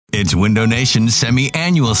It's Window Nation's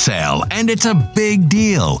semi-annual sale, and it's a big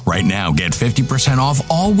deal. Right now, get 50% off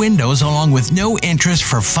all windows along with no interest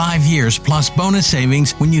for 5 years plus bonus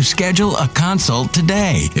savings when you schedule a consult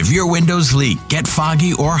today. If your windows leak, get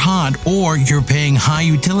foggy or hot, or you're paying high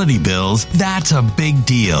utility bills, that's a big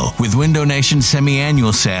deal. With Window Nation's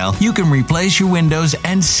semi-annual sale, you can replace your windows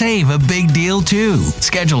and save a big deal too.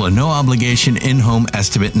 Schedule a no-obligation in-home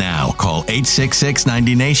estimate now. Call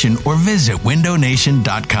 866-90-NATION or visit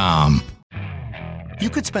windownation.com. You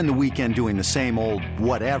could spend the weekend doing the same old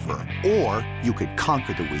whatever, or you could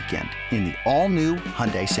conquer the weekend in the all-new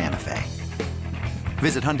Hyundai Santa Fe.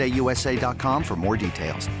 Visit HyundaiUSA.com for more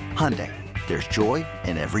details. Hyundai, there's joy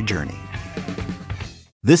in every journey.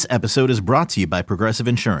 This episode is brought to you by Progressive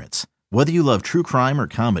Insurance. Whether you love true crime or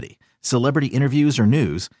comedy, celebrity interviews or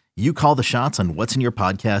news, you call the shots on what's in your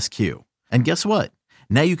podcast queue. And guess what?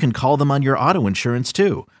 Now you can call them on your auto insurance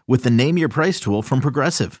too with the Name Your Price tool from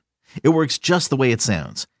Progressive. It works just the way it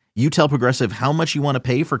sounds. You tell Progressive how much you want to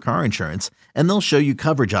pay for car insurance, and they'll show you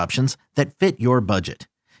coverage options that fit your budget.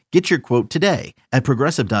 Get your quote today at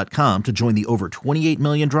Progressive.com to join the over 28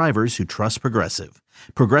 million drivers who trust Progressive.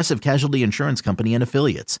 Progressive Casualty Insurance Company and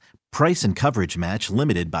Affiliates. Price and coverage match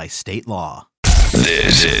limited by state law.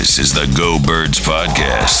 This is the Go Birds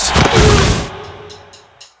Podcast.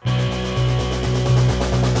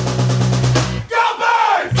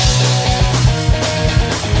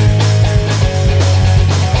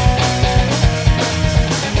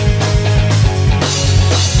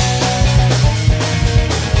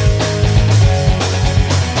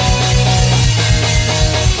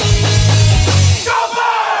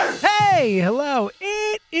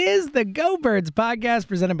 Is the Go Birds podcast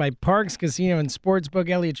presented by Parks Casino and Sportsbook.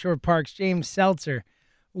 Eliot Shorr-Parks, James Seltzer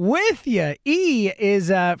with you. E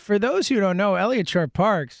is, for those who don't know, Eliot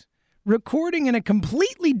Shorr-Parks recording in a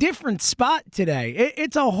completely different spot today.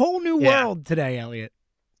 It's a whole new world today, Eliot.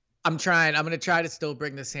 I'm trying. I'm going to try to still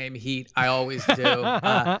bring the same heat I always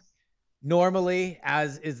do. Normally,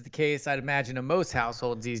 as is the case, I'd imagine in most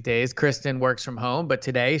households these days, Kristen works from home, but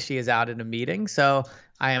today she is out in a meeting. So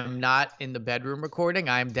I am not in the bedroom recording.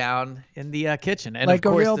 I am down in the kitchen. And like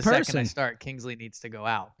of course, a real the person. second I start, Kingsley needs to go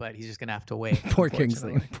out, but he's just going to have to wait. Poor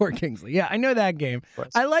Kingsley. Poor Kingsley. Yeah, I know that game.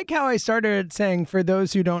 I like how I started saying, for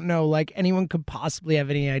those who don't know, like anyone could possibly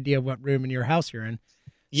have any idea what room in your house you're in.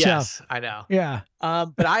 Yes, so, I know. Yeah.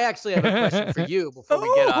 But I actually have a question for you before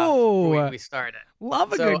we get off, before we start it.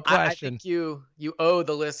 Love a good question. I think you owe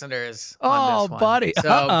the listeners on this one. Buddy.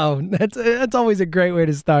 So, that's always a great way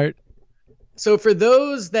to start. So for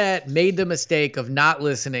those that made the mistake of not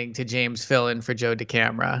listening to James fill in for Joe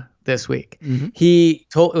DeCamara this week, it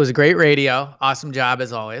was a great radio. Awesome job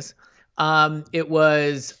as always. It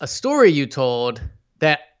was a story you told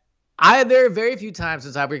that there are very few times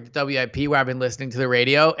since I've worked at WIP where I've been listening to the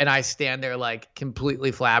radio and I stand there like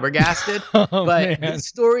completely flabbergasted. But the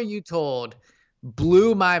story you told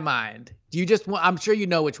blew my mind. Do you just want, I'm sure you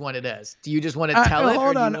know which one it is. Do you just want to tell it?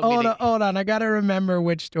 Hold on. I got to remember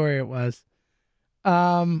which story it was.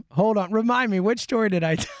 Hold on. Remind me, which story did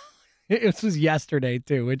I tell? This was yesterday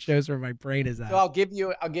too, which shows where my brain is at. So I'll give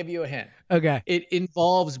you a hint. Okay. It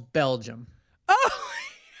involves Belgium. Oh,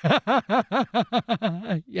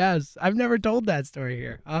 yes. I've never told that story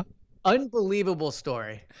here. Huh? Unbelievable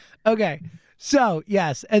story. Okay. So,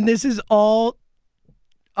 yes. And this is all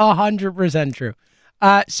 100% true.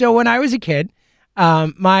 So when I was a kid,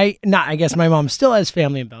 I guess my mom still has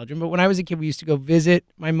family in Belgium, but when I was a kid, we used to go visit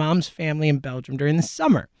my mom's family in Belgium during the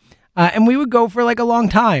summer. And we would go for like a long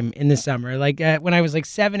time in the summer. Like when I was like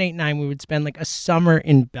 7, 8, 9, we would spend like a summer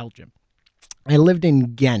in Belgium. I lived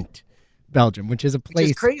in Ghent, Belgium, which is a place.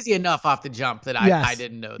 Which is crazy enough off the jump that I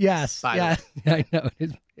didn't know this. Yes. Yeah, I know.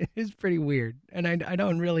 It is pretty weird. And I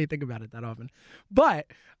don't really think about it that often. But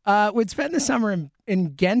would spend the summer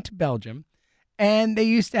in Ghent, Belgium. And they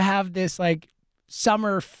used to have this like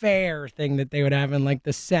summer fair thing that they would have in like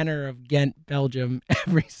the center of Ghent, Belgium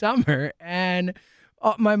every summer. And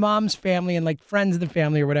my mom's family and like friends of the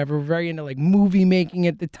family or whatever were very into like movie making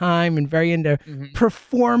at the time and very into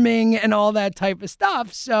performing and all that type of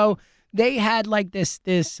stuff. So they had like this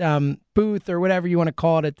booth or whatever you want to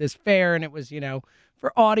call it at this fair. And it was,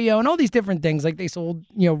 for audio and all these different things. Like they sold,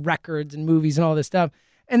 records and movies and all this stuff.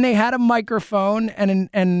 And they had a microphone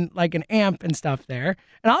and like an amp and stuff there.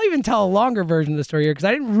 And I'll even tell a longer version of the story here because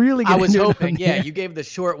I didn't really get into it. I was hoping, you gave the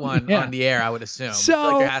short one on the air, I would assume.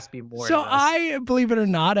 So there has to be more. So I, believe it or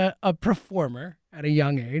not, a performer at a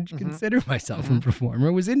young age, consider myself a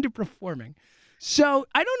performer, was into performing. So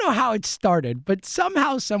I don't know how it started, but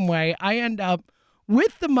somehow, some way, I end up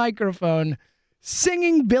with the microphone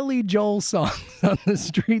singing Billy Joel songs on the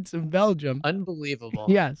streets of Belgium. Unbelievable.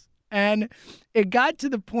 Yes. And it got to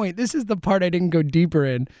the point, this is the part I didn't go deeper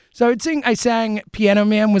in. So I sang Piano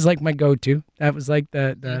Man was like my go-to. That was like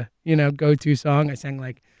the go-to song. I sang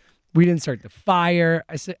like We Didn't Start the Fire.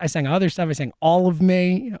 I sang other stuff. I sang All of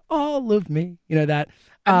Me, all of me, that.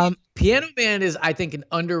 Piano Man is, I think, an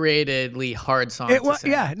underratedly hard song to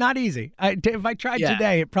sing. Yeah, not easy. If I tried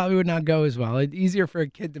today, it probably would not go as well. It's easier for a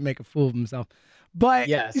kid to make a fool of himself. But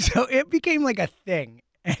so it became like a thing,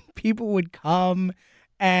 and people would come.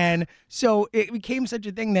 And so it became such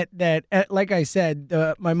a thing that like I said,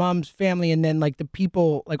 my mom's family and then like the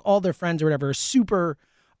people, like all their friends or whatever, are super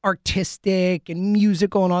artistic and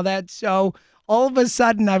musical and all that. So all of a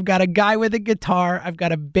sudden I've got a guy with a guitar, I've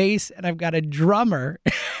got a bass, and I've got a drummer.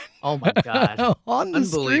 Oh my God. on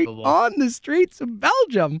the streets of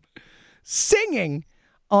Belgium, singing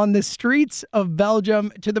on the streets of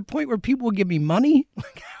Belgium to the point where people would give me money.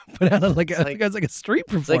 Put out I think I was like a street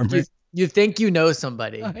performer. Like you think you know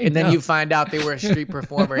somebody, and then you find out they were a street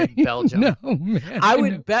performer in Belgium. No, man, I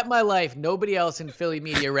would bet my life nobody else in Philly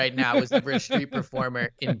media right now was ever a street performer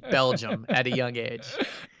in Belgium at a young age.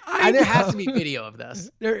 There has to be video of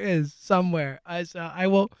this. There is somewhere. I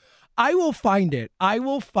will find it. I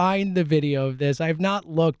will find the video of this. I've not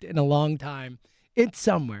looked in a long time. It's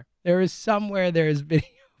somewhere. There is video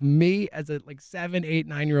of me as a 7, 8,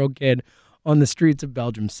 9-year-old kid on the streets of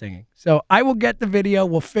Belgium singing. So I will get the video.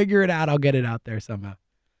 We'll figure it out. I'll get it out there somehow.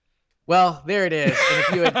 Well, there it is.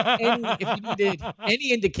 And if you needed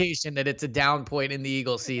any indication that it's a down point in the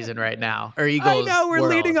Eagles season right now, or Eagles I know, we're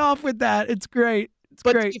leading off with that. It's great.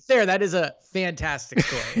 But great. To be fair, that is a fantastic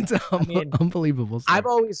story. It's unbelievable story. I've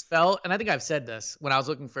always felt, and I think I've said this when I was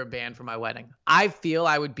looking for a band for my wedding, I feel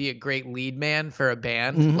I would be a great lead man for a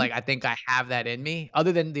band. Mm-hmm. Like, I think I have that in me,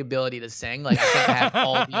 other than the ability to sing. Like, I think I have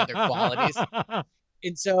all the other qualities.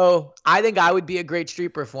 And so I think I would be a great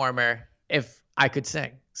street performer if I could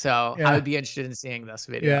sing. So I would be interested in seeing this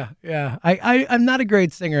video. Yeah. I'm not a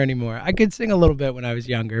great singer anymore. I could sing a little bit when I was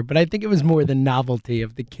younger, but I think it was more the novelty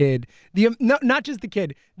of the kid. Not just the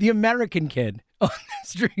kid, the American kid on the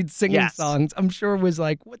street singing songs. I'm sure was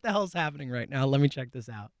like, what the hell's happening right now? Let me check this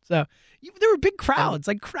out. So there were big crowds,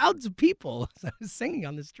 like crowds of people. So I was singing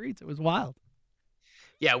on the streets. It was wild.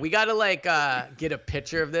 Yeah, we got to get a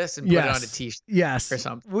picture of this and put it on a t-shirt or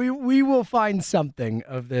something. We will find something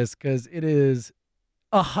of this because it is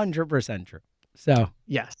 100% true. So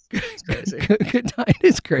yes, it's crazy. Good time. It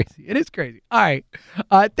is crazy. It is crazy. All right.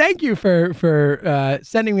 Thank you for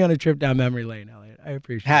sending me on a trip down memory lane, Elliot. I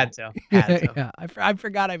appreciate it. Had to. Yeah, I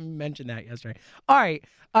forgot I mentioned that yesterday. All right.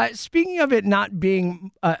 Speaking of it not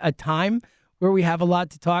being a time where we have a lot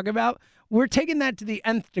to talk about, we're taking that to the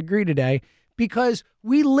nth degree today because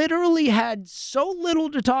we literally had so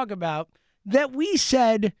little to talk about that we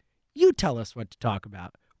said, you tell us what to talk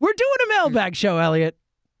about. We're doing a mailbag show, Elliot.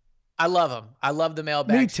 I love them. I love the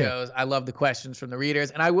mailbag shows. I love the questions from the readers.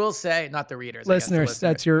 And I will say, not the readers. Listeners,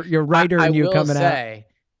 that's your writer and you coming out. I will say,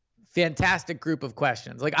 fantastic group of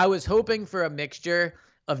questions. Like I was hoping for a mixture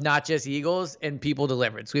of not just Eagles, and people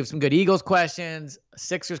delivered. So we have some good Eagles questions, a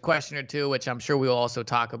Sixers question or two, which I'm sure we will also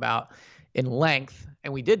talk about in length.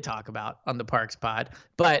 And we did talk about on the Parks pod,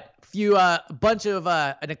 but a bunch of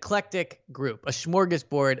an eclectic group, a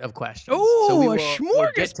smorgasbord of questions. Oh, a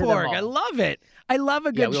smorgasbord. I love it. I love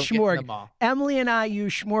a good smorg. Emily and I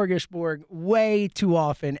use smorgasbord way too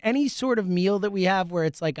often. Any sort of meal that we have where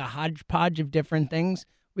it's like a hodgepodge of different things,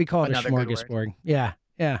 we call it a smorgasbord. Yeah.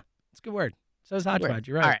 It's a good word. So is hodgepodge.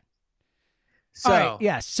 You're right. All right. So, all right,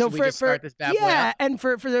 yes. So for start this bad boy out? And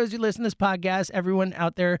for those who listen to this podcast, everyone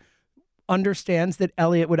out there understands that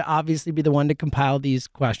Elliot would obviously be the one to compile these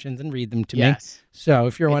questions and read them to me. So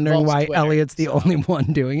if you're wondering why Twitter, Elliot's the only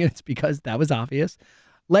one doing it, it's because that was obvious.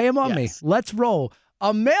 Lay them on me. Let's roll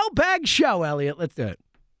a mailbag show, Elliot. Let's do it.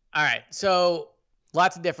 All right. So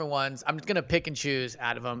lots of different ones. I'm just going to pick and choose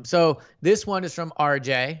out of them. So this one is from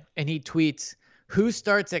RJ, and he tweets, who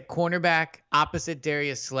starts at cornerback opposite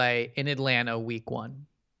Darius Slay in Atlanta week 1?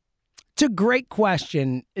 It's a great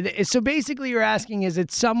question. So basically you're asking, is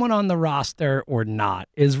it someone on the roster or not,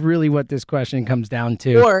 is really what this question comes down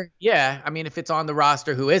to. Or, I mean, if it's on the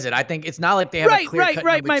roster, who is it? I think it's not like they have a clear-cut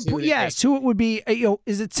number two. Yes, who it would be,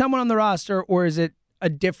 is it someone on the roster or is it a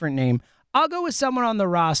different name? I'll go with someone on the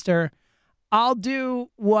roster. I'll do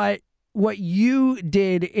what you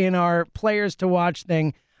did in our players to watch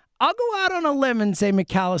thing. I'll go out on a limb and say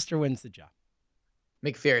McAllister wins the job.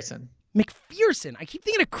 McPherson. I keep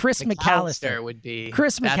thinking of Chris McAllister. Would be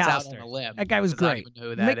Chris McAllister. That's out on a limb. That guy was great. I don't even know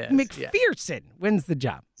who that is. McPherson wins the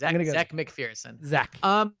job. Zach McPherson. Zach.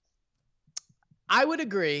 I would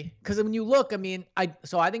agree, because when you look, I think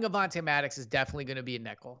Avonte Maddox is definitely going to be a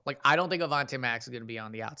nickel. Like, I don't think Avonte Maddox is going to be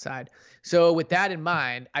on the outside. So with that in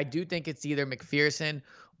mind, I do think it's either McPherson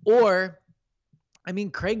or,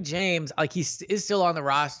 Craig James. Like, he is still on the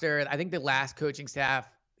roster. I think the last coaching staff,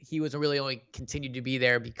 he was really only continued to be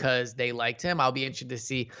there because they liked him. I'll be interested to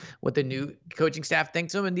see what the new coaching staff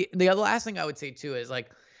thinks of him. And the other last thing I would say too is,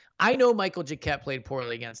 like, I know Michael Jacquet played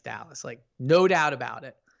poorly against Dallas, like, no doubt about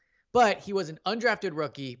it. But he was an undrafted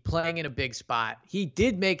rookie playing in a big spot. He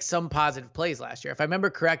did make some positive plays last year. If I remember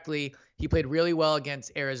correctly, he played really well against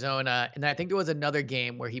Arizona. And I think there was another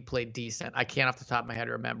game where he played decent. I can't off the top of my head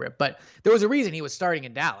remember it. But there was a reason he was starting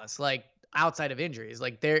in Dallas, like, outside of injuries.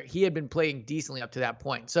 Like, he had been playing decently up to that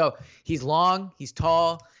point. So he's long, he's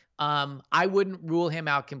tall. I wouldn't rule him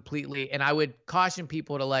out completely. And I would caution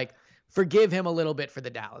people to, like, forgive him a little bit for the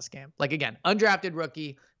Dallas game. Like, again, undrafted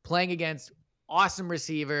rookie playing against awesome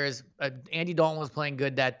receivers. Andy Dalton was playing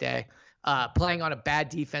good that day, playing on a bad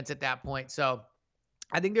defense at that point. So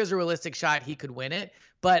I think there's a realistic shot he could win it.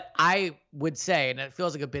 But I would say, and it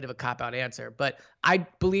feels like a bit of a cop-out answer, but I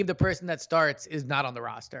believe the person that starts is not on the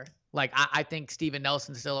roster. Like, I think Steven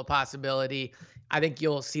Nelson's still a possibility. I think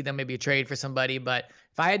you'll see them maybe trade for somebody. But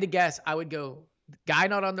if I had to guess, I would go guy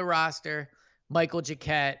not on the roster, Michael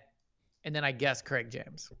Jacquet, and then I guess Craig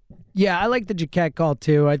James. Yeah, I like the Jacquet call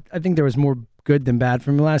too. I think there was more good than bad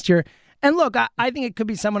from him last year. And look, I think it could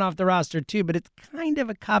be someone off the roster too, but it's kind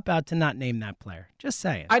of a cop-out to not name that player. Just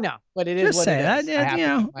saying. I know, but it is what it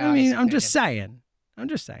is. I'm just saying.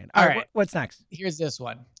 All right, what's next? Here's this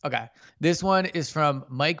one. Okay. This one is from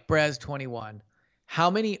Mike Brez 21.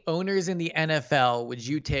 How many owners in the NFL would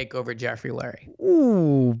you take over Jeffrey Lurie?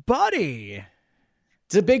 Ooh, buddy.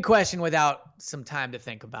 It's a big question without some time to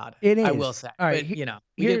think about it. It is. I will say. All right,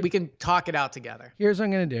 but, we can talk it out together. Here's what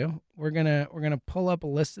I'm gonna do. We're gonna pull up a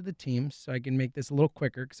list of the teams so I can make this a little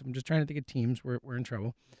quicker because I'm just trying to think of teams. We're in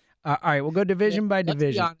trouble. All right, we'll go division by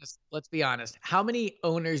division. Let's be honest. How many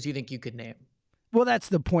owners do you think you could name? Well, that's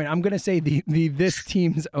the point. I'm gonna say the this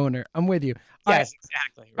team's owner. I'm with you. Yes,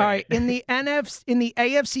 exactly. Right. All right. In the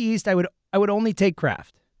AFC East, I would only take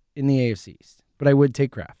Kraft in the AFC East. But I would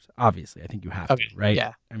take Kraft. Obviously, I think you have to, right?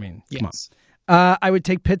 Yeah. Come on. I would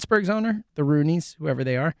take Pittsburgh's owner, the Rooneys, whoever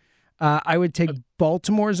they are. I would take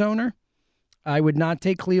Baltimore's owner. I would not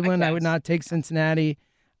take Cleveland. I would not take Cincinnati.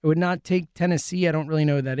 I would not take Tennessee. I don't really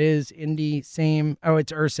know who that is. Indy, same. Oh,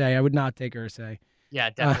 it's Irsay. I would not take Irsay. Yeah,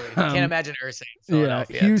 definitely. I can't imagine Irsay in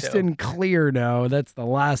Philadelphia. Yeah, Houston, clear, no. That's the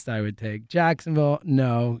last I would take. Jacksonville,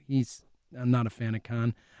 no. I'm not a fan of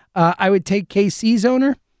Khan. I would take KC's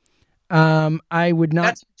owner. I would not.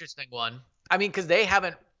 That's an interesting one. Because they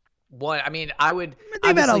haven't won. I would.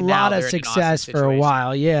 They've had a lot of success for a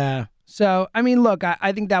while. Yeah. So, look,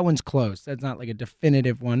 I think that one's close. That's not like a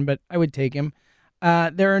definitive one, but I would take him.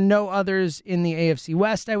 There are no others in the AFC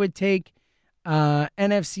West I would take.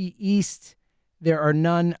 NFC East, there are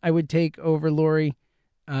none I would take over Lurie,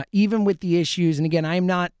 even with the issues. And again, I'm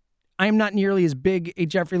not nearly as big a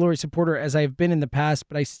Jeffrey Lurie supporter as I've been in the past,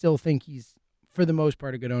 but I still think he's, for the most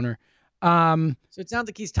part, a good owner. So it sounds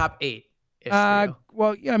like he's top 8.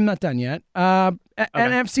 Well, yeah, I'm not done yet.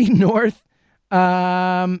 NFC North,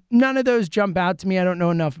 none of those jump out to me. I don't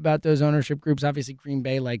know enough about those ownership groups. Obviously, Green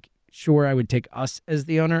Bay, sure, I would take us as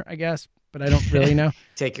the owner, I guess, but I don't really know.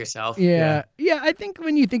 Take yourself. Yeah. I think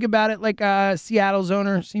when you think about it, Seattle's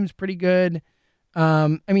owner seems pretty good.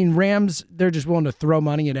 Rams, they're just willing to throw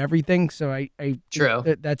money at everything, so I True.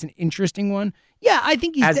 That's an interesting one. Yeah, I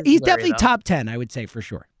think he's definitely top 10, I would say, for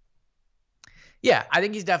sure. Yeah, I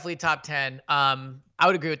think he's definitely top 10. I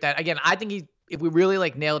would agree with that. Again, I think if we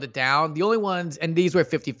really nailed it down, the only ones, and these were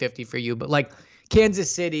 50-50 for you, but Kansas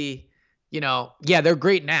City, they're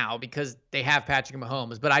great now because they have Patrick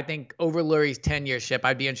Mahomes. But I think over Lurie's tenureship,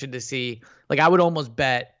 I'd be interested to see, I would almost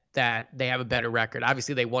bet that they have a better record.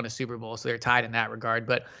 Obviously, they won a Super Bowl, so they're tied in that regard.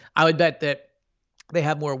 But I would bet that they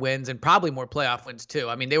have more wins and probably more playoff wins too.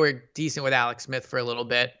 They were decent with Alex Smith for a little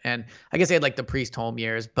bit, and I guess they had the Priest home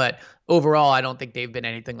years, but overall, I don't think they've been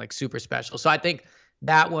anything super special. So I think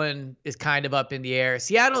that one is kind of up in the air.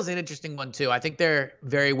 Seattle's an interesting one too. I think they're a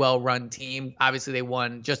very well-run team. Obviously, they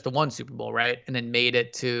won just the one Super Bowl, right? And then made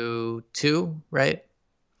it to 2, right?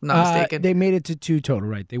 I'm not mistaken. They made it to 2 total,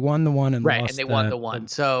 right? They won the one and lost and they won the one.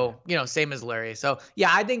 So, same as Lurie. So, yeah,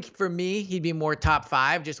 I think for me, he'd be more top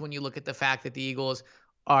 5 just when you look at the fact that the Eagles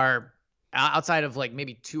are, outside of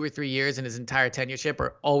maybe 2 or 3 years in his entire tenureship,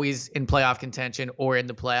 are always in playoff contention or in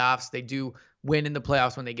the playoffs. They do win in the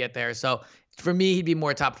playoffs when they get there. So, for me, he'd be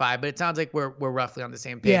more top 5, but it sounds like we're roughly on the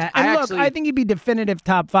same page. Yeah, and I think he'd be definitive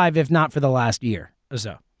top 5 if not for the last year or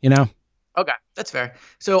so, Okay, that's fair.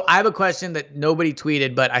 So I have a question that nobody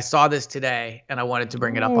tweeted, but I saw this today and I wanted to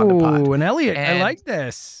bring it up on the pod. Oh, and Elliot, I And like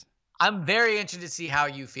this. I'm very interested to see how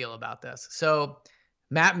you feel about this. So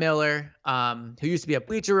Matt Miller, who used to be at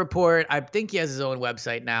Bleacher Report, I think he has his own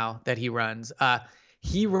website now that he runs.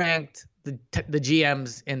 He ranked the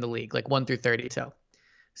GMs in the league, like 1 through 32.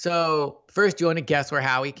 So first, do you want to guess where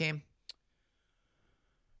Howie came?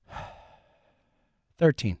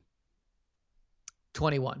 13.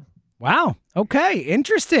 21. Wow. Okay.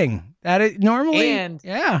 Interesting. That is normally. And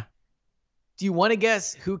yeah. do you want to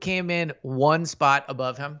guess who came in one spot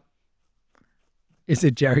above him? Is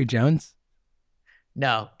it Jerry Jones?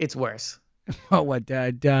 No, it's worse. Oh, what?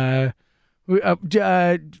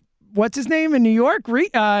 What's his name in New York?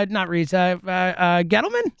 Not Reese.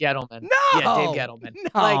 Gettleman? Gettleman. No. Yeah, Dave Gettleman.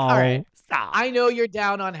 No. Like, all right. Stop. I know you're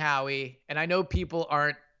down on Howie, and I know people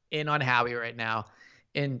aren't in on Howie right now,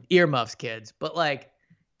 and earmuffs, kids, but like,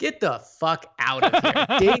 get the fuck out of here.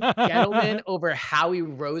 Dave Gettleman over Howie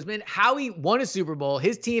Roseman. Howie won a Super Bowl.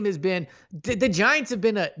 His team has been, the Giants have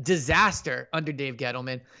been a disaster under Dave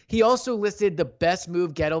Gettleman. He also listed the best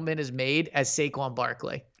move Gettleman has made as Saquon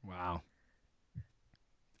Barkley. Wow.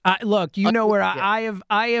 Look, you know where I am,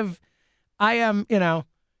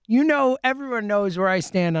 everyone knows where I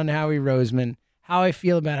stand on Howie Roseman, how I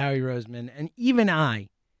feel about Howie Roseman. And even I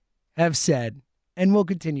have said, and will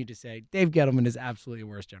continue to say, Dave Gettleman is absolutely a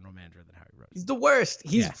worse general manager than Howie Roseman. He's the worst.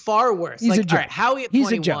 He's far worse. He's a joke. All right, Howie at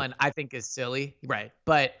 21, I think is silly. Right.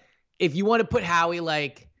 But if you want to put Howie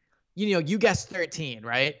like, you guessed 13,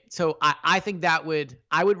 right? So I think I would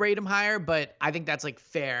rate him higher, but I think that's like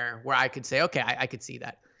fair where I could say, okay, I could see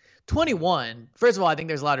that. 21, first of all, I think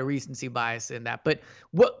there's a lot of recency bias in that. But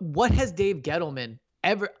what has Dave Gettleman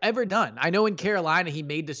ever done? I know in Carolina he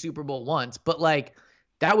made the Super Bowl once, but like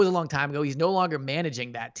that was a long time ago. He's no longer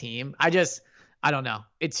managing that team. I don't know.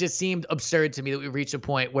 It just seemed absurd to me that we've reached a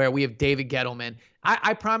point where we have David Gettleman.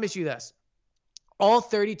 I promise you this. All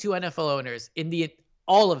 32 NFL owners,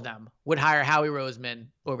 all of them would hire Howie Roseman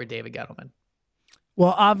over David Gettleman.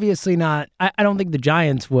 Well, obviously not. I don't think the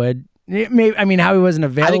Giants would. Howie wasn't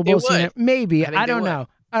available. Maybe. I don't know.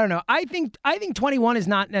 I think 21 is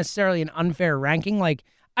not necessarily an unfair ranking. Like,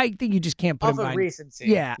 I think you just can't put him behind recency.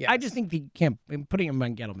 Yeah, yes. I just think putting him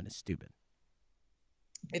on Gettleman is stupid.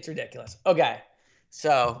 It's ridiculous. Okay,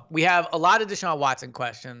 so we have a lot of Deshaun Watson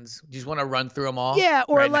questions. Do you just want to run through them all? Yeah,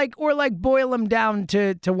 or boil them down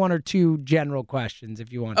to one or two general questions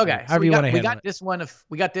if you want. Okay, however you want to handle it.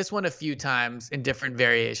 We got this one a few times in different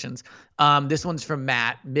variations. This one's from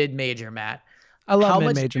Matt, Mid-Major Matt. I love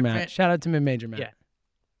Mid-Major Matt. Shout out to Mid-Major Matt. Yeah,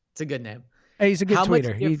 it's a good name. Hey, he's a good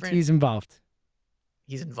tweeter. He's involved.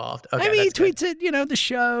 He's involved. Okay, he tweets it, the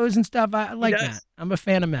shows and stuff. I like Matt. I'm a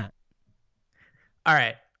fan of Matt. All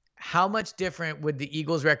right. How much different would the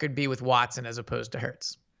Eagles' record be with Watson as opposed to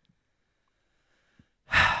Hurts?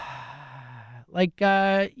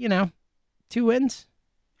 2 wins,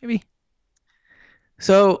 maybe.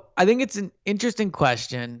 So I think it's an interesting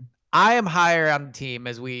question. I am higher on the team,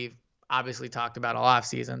 as we've obviously talked about all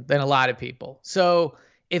offseason, than a lot of people. So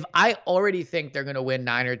if I already think they're going to win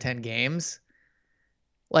 9 or 10 games,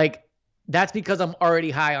 like that's because I'm already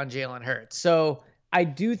high on Jalen Hurts. So I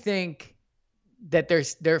do think that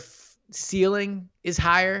their ceiling is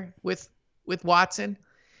higher with Watson.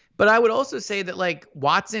 But I would also say that like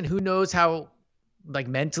Watson, who knows how like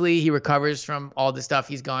mentally he recovers from all the stuff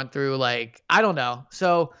he's gone through. Like, I don't know.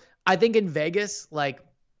 So I think in Vegas, like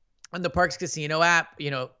on the Parks Casino app,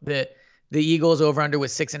 the Eagles over under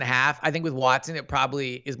was 6.5. I think with Watson, it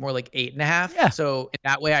probably is more like 8.5. Yeah. So in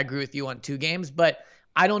that way, I agree with you on 2 games, but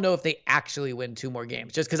I don't know if they actually win 2 more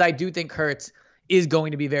games just because I do think Hurts is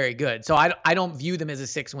going to be very good. So I don't view them as a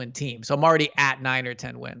 6-win team. So I'm already at 9 or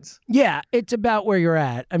 10 wins. Yeah, it's about where you're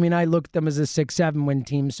at. I mean, I looked at them as a 6-7 win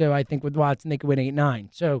team. So I think with Watson, they could win 8-9.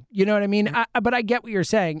 So you know what I mean? But I get what you're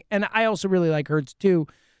saying. And I also really like Hurts too.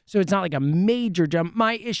 So it's not like a major jump.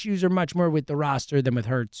 My issues are much more with the roster than with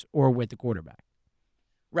Hurts or with the quarterback.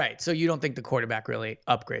 Right. So you don't think the quarterback really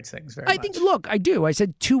upgrades things very much? I think, look, I do. I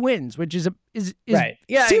said 2 wins, which is right.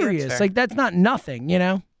 Yeah, serious. Like, that's not nothing,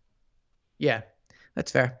 Yeah, that's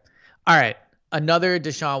fair. All right. Another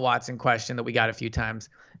Deshaun Watson question that we got a few times.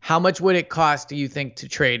 How much would it cost, do you think, to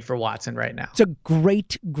trade for Watson right now? It's a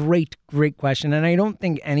great, great, great question. And I don't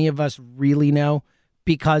think any of us really know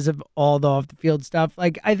because of all the off-the-field stuff.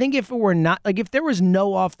 Like, I think if it were not, like, if there was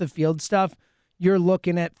no off-the-field stuff, you're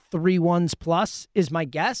looking at 3 ones plus is my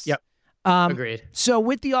guess. Yep. Agreed. So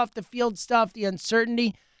with the off-the-field stuff, the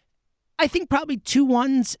uncertainty, I think probably 2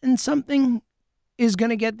 ones and something is going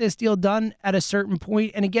to get this deal done at a certain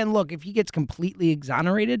point. And again, look, if he gets completely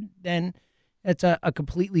exonerated, then that's a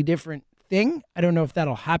completely different thing. I don't know if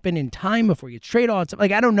that'll happen in time before he gets traded. All that stuff.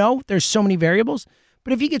 Like, I don't know. There's so many variables.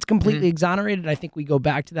 But if he gets completely exonerated, I think we go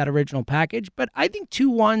back to that original package. But I think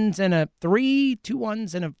 2 1s and a 3, 2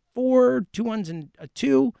 1s and a 4, 2 1s and a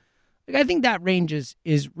 2. Like, I think that range is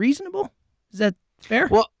reasonable. Is that fair?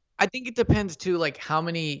 Well, I think it depends too, like how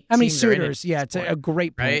many suitors. Yeah, it's a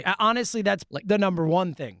great point. Right? Honestly, that's like the number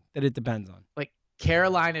one thing that it depends on. Like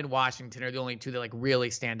Carolina and Washington are the only two that like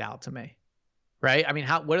really stand out to me. Right? I mean,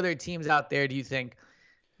 what other teams out there do you think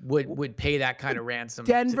would pay that kind of ransom?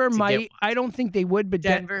 Denver might. I don't think they would, but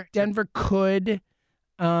Denver could.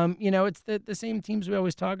 It's the same teams we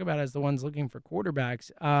always talk about as the ones looking for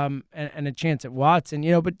quarterbacks, and a chance at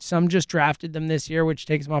Watson. But some just drafted them this year, which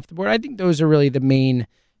takes them off the board. I think those are really the main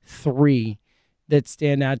 3 that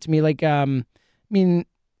stand out to me. Like, no,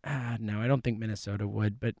 I don't think Minnesota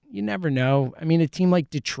would, but you never know. I mean, a team like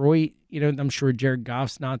Detroit, I'm sure Jared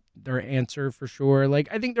Goff's not their answer for sure. Like,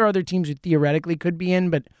 I think there are other teams who theoretically could be in,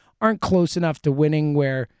 but aren't close enough to winning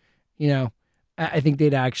where, I think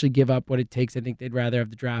they'd actually give up what it takes. I think they'd rather have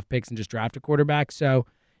the draft picks and just draft a quarterback. So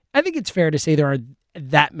I think it's fair to say there are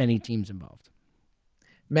that many teams involved.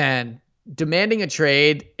 Man, demanding a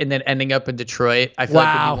trade and then ending up in Detroit, I feel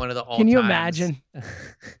like would be one of the all-time. Can you imagine?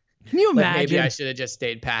 Can you imagine? Maybe I should have just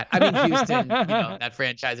stayed pat. I mean, Houston, that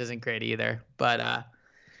franchise isn't great either. But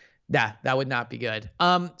that would not be good.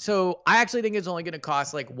 So I actually think it's only going to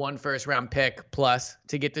cost like 1 first-round pick plus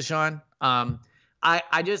to get Deshaun.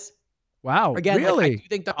 I just wow, again, really? I do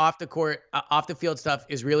think the off the field stuff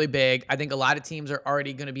is really big. I think a lot of teams are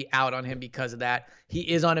already going to be out on him because of that. He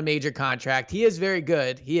is on a major contract. He is very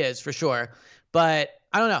good. He is for sure. But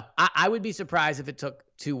I don't know. I would be surprised if it took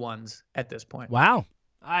 2 1s at this point. Wow.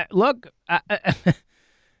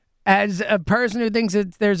 As a person who thinks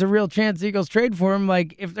there's a real chance the Eagles trade for him,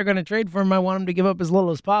 like if they're going to trade for him, I want him to give up as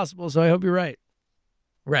little as possible. So I hope you're right.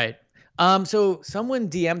 Right. So someone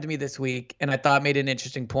DM'd me this week and I thought made an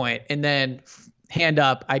interesting point. And then hand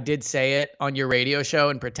up, I did say it on your radio show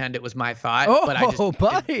and pretend it was my thought. Oh,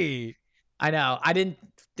 buddy. I know. I didn't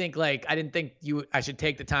think I should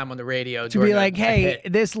take the time on the radio to be like, hey,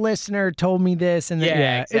 this listener told me this. And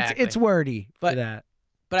exactly. It's wordy for that.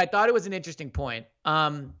 But I thought it was an interesting point.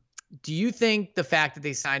 Do you think the fact that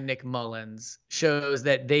they signed Nick Mullins shows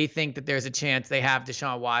that they think that there's a chance they have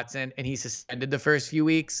Deshaun Watson and he's suspended the first few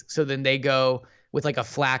weeks? So then they go with like a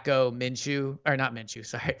Flacco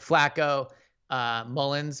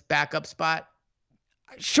Mullins backup spot?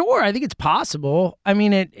 Sure. I think it's possible. I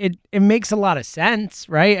mean, it makes a lot of sense,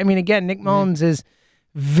 right? I mean, again, Nick Mullins is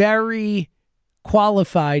very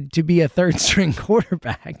qualified to be a third-string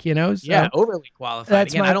quarterback, So yeah, overly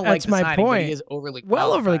qualified. I don't like the signing, point. But he is overly qualified.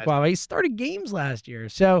 Well, overly qualified. He started games last year,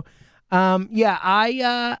 so I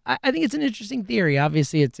think it's an interesting theory.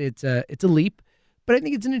 Obviously, it's a leap, but I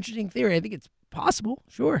think it's an interesting theory. I think it's possible.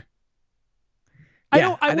 Sure.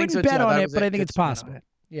 Yeah, I wouldn't bet on it, but I think it's possible.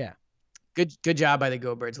 Yeah. Good job by the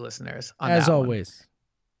Go Birds listeners on as that always.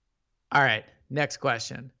 One. All right, next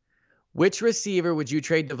question. Which receiver would you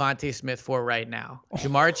trade Devonta Smith for right now?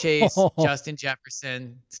 Jamar Chase, Justin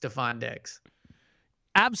Jefferson, Stephon Diggs.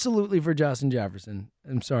 Absolutely for Justin Jefferson.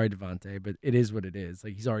 I'm sorry, Devontae, but it is what it is.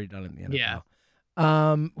 Like, he's already done it in the NFL.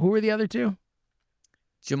 Yeah. Who are the other two?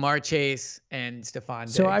 Jamar Chase and Stephon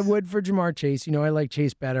Diggs. So I would for Jamar Chase. I like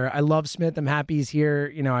Chase better. I love Smith. I'm happy he's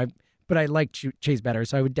here. But I like Chase better,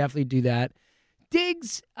 so I would definitely do that.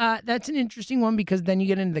 Diggs, that's an interesting one because then you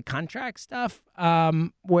get into the contract stuff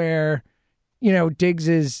where, Diggs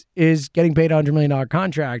is getting paid a $100 million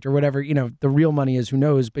contract or whatever, the real money is, who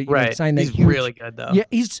knows, but you sign that he's really good though. Yeah,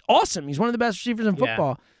 he's awesome. He's one of the best receivers in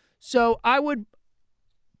football. So I would,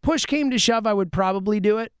 push came to shove, I would probably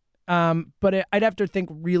do it. But I'd have to think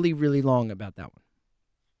really, really long about that one.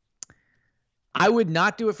 I would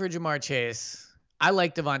not do it for Jamar Chase. I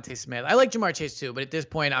like Devonta Smith. I like Jamar Chase too, but at this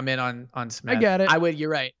point, I'm in on Smith. I get it.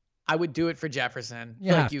 You're right. I would do it for Jefferson.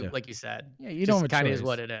 Like you said. Yeah, you don't have a choice. Kind of is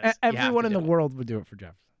what it is. Everyone in the world would do it for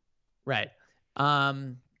Jefferson. Right.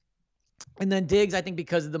 And then Diggs, I think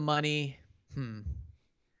because of the money.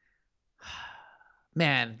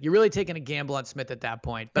 Man, you're really taking a gamble on Smith at that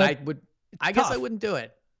point. But I guess I wouldn't do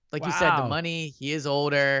it. Like you said, the money, he is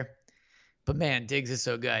older. But man, Diggs is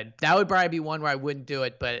so good. That would probably be one where I wouldn't do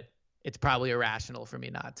it, but it's probably irrational for me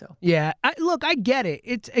not to. Yeah. I get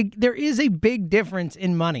it. There is a big difference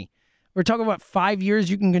in money. We're talking about 5 years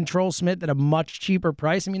you can control Smith at a much cheaper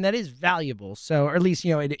price. I mean, that is valuable. So, or at least,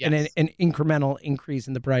 an incremental increase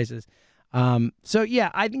in the prices. So, yeah,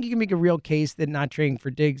 I think you can make a real case that not trading for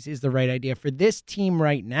Diggs is the right idea for this team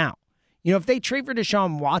right now. If they trade for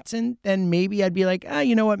Deshaun Watson, then maybe I'd be like,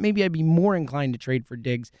 you know what? Maybe I'd be more inclined to trade for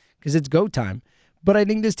Diggs because it's go time. But I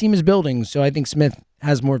think this team is building, so I think Smith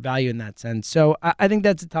has more value in that sense. So I think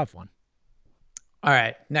that's a tough one. All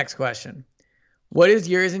right, next question. What is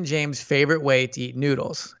yours and James' favorite way to eat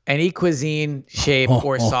noodles? Any cuisine, shape,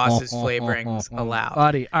 or sauces flavorings allowed?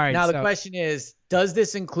 Buddy, all right. Now the question is, does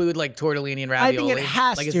this include like tortellini and ravioli? I think it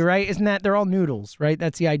has to, right? Isn't that they're all noodles, right?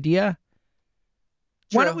 That's the idea.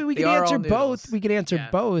 True. Why don't we can answer both? We can answer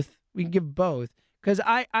both. We can give both because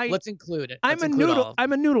I let's include it. I'm a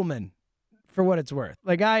noodleman for what it's worth.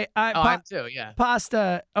 Like I'm too. Yeah.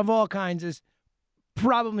 Pasta of all kinds is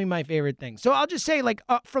probably my favorite thing. So I'll just say, like,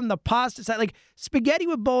 from the pasta side, like spaghetti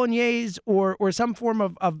with bolognese or some form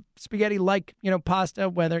of spaghetti, like, pasta,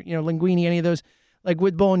 whether, linguine, any of those, like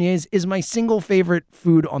with bolognese, is my single favorite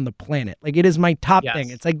food on the planet. Like, it is my top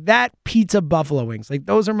thing. It's like that, pizza, buffalo wings. Like,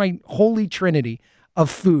 those are my holy trinity of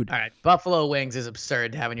food. All right. Buffalo wings is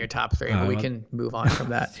absurd to have in your top three, but we can move on from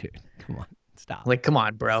that. Dude, come on. Stop. Like, come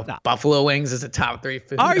on, bro. Stop. Buffalo wings is a top 3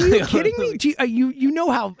 food. Are you kidding me? You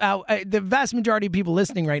know how the vast majority of people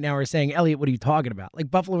listening right now are saying, Elliot, what are you talking about?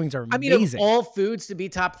 Like, buffalo wings are amazing. I mean, of all foods to be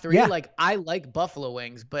top 3, like, I like buffalo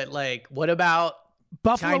wings, but like, what about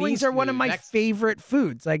buffalo Chinese wings are one of food? my favorite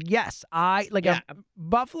foods. Like, yes,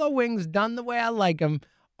 buffalo wings done the way I like them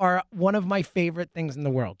are one of my favorite things in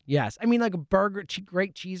the world. Yes. I mean, like a burger,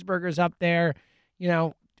 great cheeseburgers up there,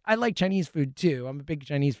 I like Chinese food too. I'm a big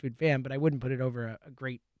Chinese food fan, but I wouldn't put it over a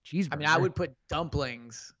great cheeseburger. I mean, I would put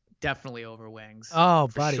dumplings definitely over wings. Oh,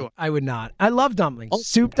 buddy, sure. I would not. I love dumplings.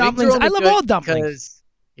 Soup Wings dumplings. I love all dumplings.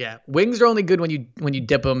 Wings are only good when you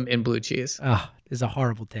dip them in blue cheese. Oh, this is a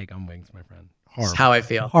horrible take on wings, my friend. Horrible. That's how I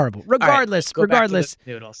feel. Horrible. Regardless,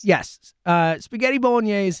 noodles. Yes. Spaghetti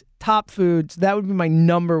bolognese, top foods. That would be my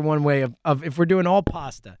number one way of if we're doing all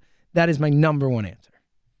pasta. That is my number one answer.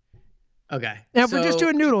 Okay. Now, if we're just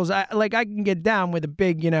doing noodles, I can get down with a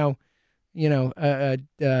big,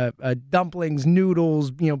 dumplings,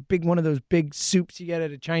 noodles, big one of those big soups you get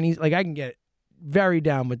at a Chinese. Like, I can get very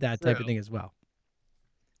down with that type of thing as well.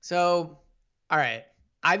 So, all right.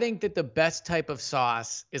 I think that the best type of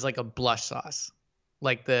sauce is like a blush sauce,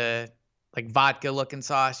 like vodka looking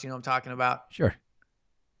sauce. You know what I'm talking about? Sure.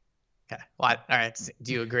 Okay. Well, all right.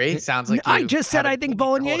 Do you agree? Sounds like I just said I think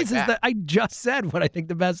bolognese is I just said what I think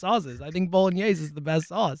the best sauce is. I think bolognese is the best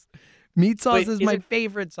sauce. Meat sauce is my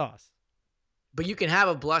favorite sauce. But you can have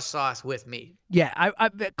a blush sauce with meat. Yeah, I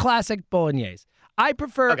classic bolognese. I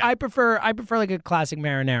prefer like a classic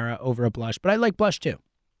marinara over a blush, but I like blush too.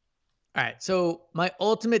 All right. So my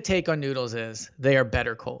ultimate take on noodles is they are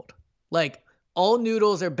better cold. Like, all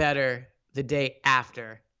noodles are better the day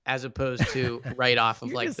after, as opposed to right off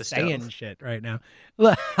of like the stove. Saying shit right now.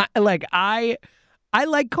 Like, I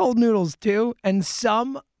like cold noodles too, and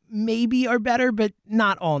some maybe are better, but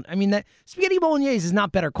not all. I mean, that spaghetti bolognese is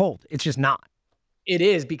not better cold. It's just not. It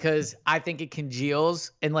is, because I think it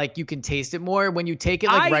congeals and like you can taste it more when you take it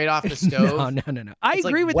right off the stove. No. I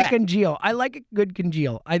agree with the congeal. I like a good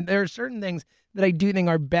congeal. There are certain things that I do think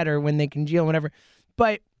are better when they congeal, whatever.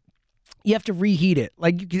 But you have to reheat it.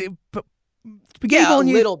 Like, spaghetti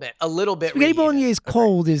bolognese, a little bit. Spaghetti bolognese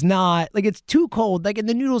cold is not, like, it's too cold. Like, and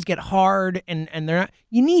the noodles get hard and they're not.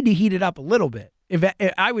 You need to heat it up a little bit. If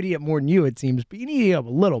I would eat it more than you, it seems, but you need to heat it up a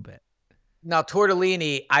little bit. Now,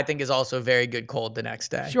 tortellini, I think, is also very good cold the next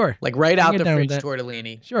day. Sure. Like, right out the fridge,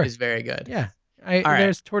 tortellini is very good. Yeah.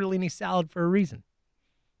 There's tortellini salad for a reason.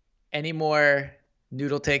 Any more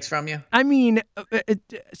noodle takes from you? I mean,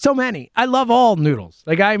 so many. I love all noodles.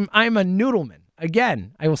 Like, I'm a noodleman.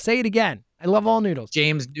 Again, I will say it again. I love all noodles.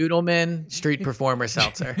 James Noodleman, street performer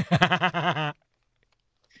Seltzer.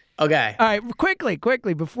 Okay. All right,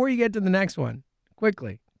 quickly, before you get to the next one.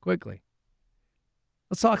 Quickly.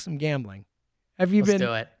 Let's talk some gambling. Let's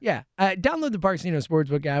do it. Yeah. Download the Parksino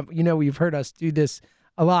Sportsbook app. You've heard us do this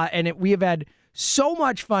a lot, and we have had so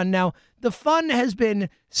much fun. Now, the fun has been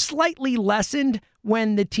slightly lessened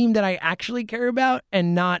when the team that I actually care about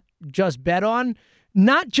and not just bet on,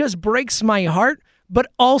 not just breaks my heart, but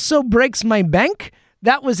also breaks my bank.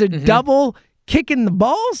 That was a double kick in the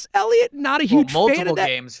balls, Elliot. Not a huge fan of that. Multiple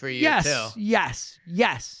games for you, too. Yes.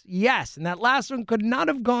 And that last one could not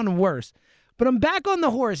have gone worse. But I'm back on the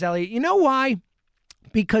horse, Elliot. You know why?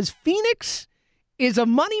 Because Phoenix is a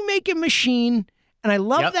money-making machine, and I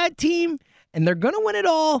love that team, and they're going to win it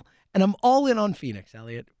all, and I'm all in on Phoenix,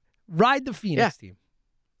 Elliot. Ride the Phoenix team.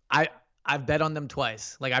 I've bet on them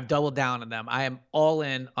twice. Like, I've doubled down on them. I am all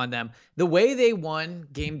in on them. The way they won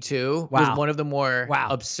game 2 was one of the more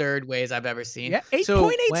absurd ways I've ever seen. Yeah,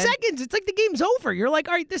 8.8 seconds. It's like the game's over. You're like,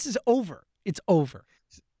 all right, this is over. It's over.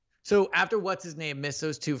 So after what's-his-name missed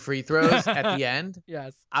those 2 free throws at the end,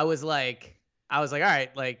 yes, I was like, all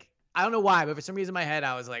right, like, I don't know why, but for some reason in my head,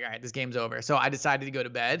 I was like, all right, this game's over. So I decided to go to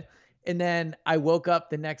bed. And then I woke up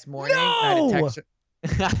the next morning. No! And I had a text.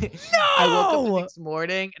 I woke up the No! next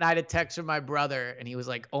morning and I had a text from my brother, and he was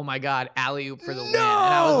like, "Oh my God, alley-oop for the win."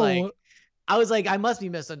 No! And I was like, I must be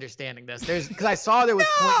misunderstanding this. Because I saw there was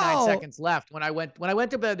No! 0.9 seconds left. When I went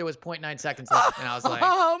to bed, there was 0.9 seconds left. And I was like,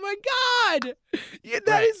 oh my God. Yeah,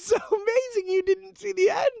 that is so amazing. You didn't see the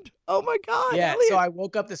end. Oh my God. yeah. Elliot. So I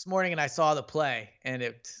woke up this morning and I saw the play, and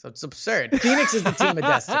it's absurd. Phoenix is the team of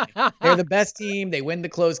destiny. They're the best team. They win the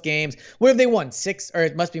close games. What have they won? 6, or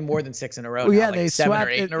it must be more than 6 in a row. Oh, now, yeah, like they 7 swept or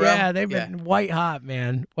 8 it. in a row. Yeah, they've been white hot,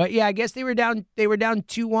 man. Well, yeah, I guess they were down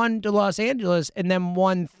 2-1 to Los Angeles and then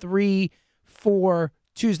won 3-4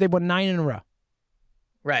 Tuesday, won 9 in a row.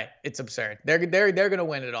 Right. It's absurd. They're going to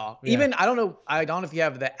win it all. Yeah. Even, I don't know if you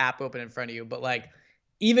have the app open in front of you, but like,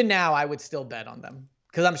 even now I would still bet on them.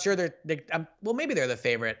 Because I'm sure maybe they're the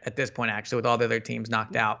favorite at this point, actually, with all the other teams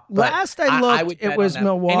knocked out. But Last I looked, it was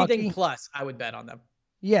Milwaukee. Anything plus, I would bet on them.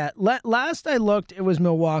 Yeah, last I looked, it was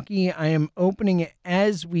Milwaukee. I am opening it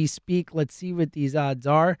as we speak. Let's see what these odds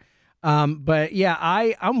are. But yeah,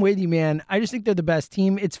 I'm with you, man. I just think they're the best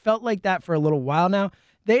team. It's felt like that for a little while now.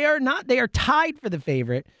 They are not. They are tied for the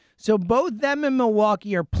favorite. So both them and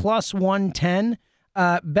Milwaukee are plus 110.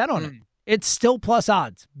 Bet on it. It's still plus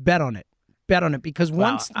odds. Bet on it. Bet on it, because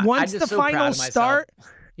once the finals start,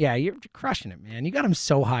 yeah, you're crushing it, man. You got them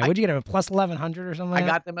so high. What'd you get them at plus 1100 or something? I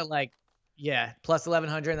got them at plus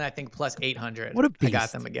 1100, and I think plus 800. What a beast! I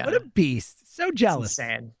got them again. What a beast! So jealous. It's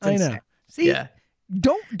insane. I know. See, yeah.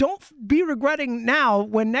 Don't be regretting now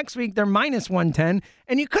when next week they're minus 110,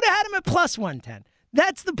 and you could have had them at plus 110.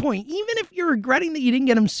 That's the point. Even if you're regretting that you didn't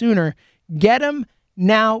get them sooner, get them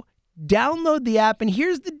now. Download the app, and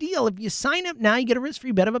here's the deal. If you sign up now, you get a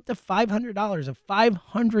risk-free bet of up to $500, a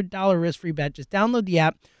 $500 risk-free bet. Just download the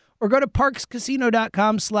app or go to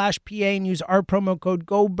parkscasino.com/PA and use our promo code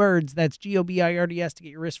GOBIRDS. That's GOBIRDS to get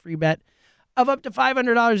your risk-free bet of up to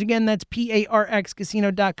 $500. Again, that's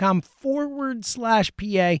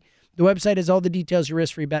parkscasino.com/PA. The website has all the details. Your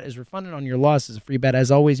risk-free bet is refunded on your loss as a free bet. As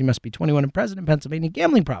always, you must be 21 and present in Pennsylvania.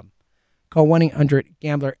 Gambling problem? Call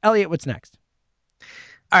 1-800-GAMBLER. Elliot, what's next?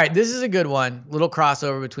 All right, this is a good one. Little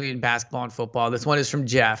crossover between basketball and football. This one is from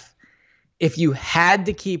Jeff. If you had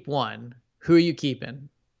to keep one, who are you keeping?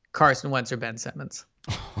 Carson Wentz or Ben Simmons?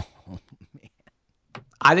 Oh, man.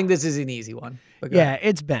 I think this is an easy one. Yeah,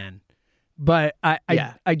 it's Ben. But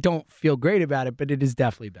I don't feel great about it, but it is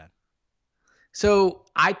definitely Ben. So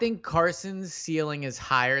I think Carson's ceiling is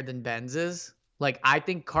higher than Ben's is. Like, I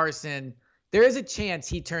think Carson, there is a chance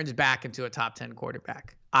he turns back into a top 10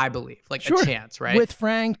 quarterback. I believe, like, sure. A chance, right? With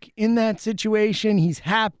Frank in that situation, he's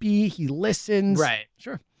happy, he listens. Right.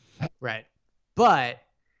 Sure. Right. But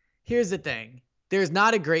here's the thing. There's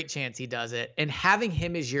not a great chance he does it. And having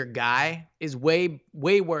him as your guy is way,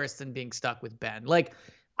 way worse than being stuck with Ben. Like,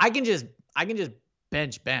 I can just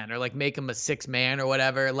bench Ben or like make him a 6-man or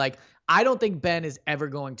whatever. Like, I don't think Ben is ever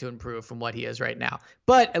going to improve from what he is right now.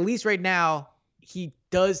 But at least right now, he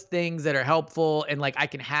does things that are helpful, and like I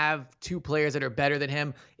can have 2 players that are better than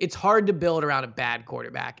him. It's hard to build around a bad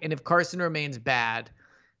quarterback. And if Carson remains bad,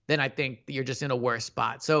 then I think you're just in a worse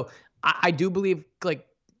spot. So I do believe, like,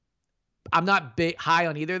 I'm not high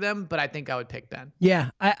on either of them, but I think I would pick Ben. Yeah,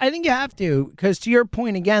 I think you have to, because to your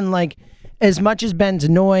point again, like, as much as Ben's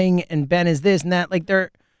annoying and Ben is this and that, like,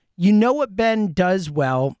 you know what Ben does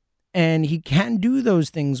well, and he can do those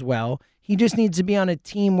things well. He just needs to be on a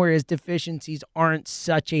team where his deficiencies aren't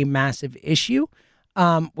such a massive issue,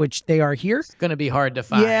 which they are here. It's going to be hard to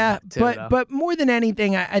find. Yeah, but more than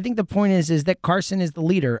anything, I think the point is that Carson is the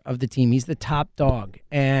leader of the team. He's the top dog,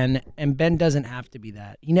 and Ben doesn't have to be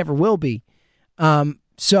that. He never will be.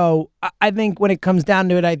 So I think when it comes down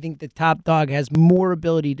to it, I think the top dog has more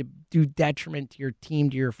ability to do detriment to your team,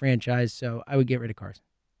 to your franchise. So I would get rid of Carson.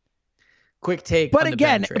 Quick take. But on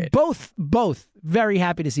again, the Ben trade. both very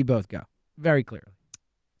happy to see both go. Very clearly.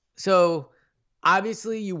 So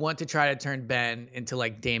obviously you want to try to turn Ben into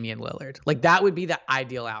like Damian Lillard. Like, that would be the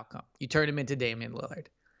ideal outcome. You turn him into Damian Lillard.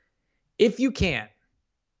 If you can't,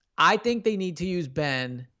 I think they need to use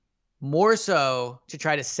Ben more so to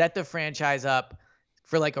try to set the franchise up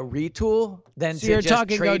for like a retool than so to you're just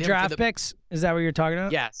talking trade go him draft for picks? Is that what you're talking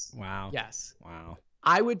about? Yes. Wow. Yes. Wow.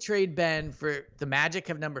 I would trade Ben for the Magic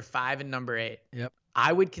have number 5 and number 8. Yep.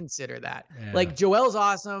 I would consider that. Yeah. Like, Joel's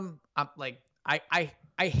awesome. I'm like, I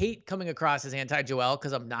hate coming across as anti-Joel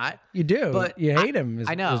because I'm not. You do, but you hate him.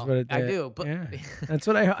 I know, I do. But yeah. That's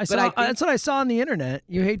what I saw. That's what I saw on the internet.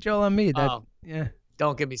 You hate Joel and me. Yeah.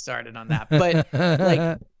 Don't get me started on that. But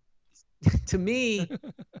like, to me,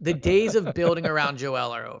 the days of building around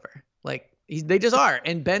Joel are over. Like, They just are.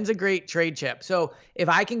 And Ben's a great trade chip. So if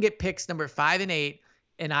I can get picks number 5 and 8,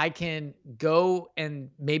 and I can go and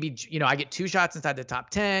maybe, I get 2 shots inside the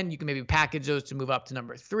top 10, you can maybe package those to move up to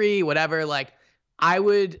number 3, whatever. Like, I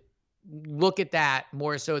would look at that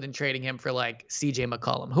more so than trading him for like CJ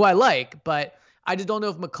McCollum, who I like, but I just don't know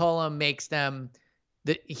if McCollum makes them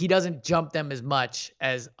that he doesn't jump them as much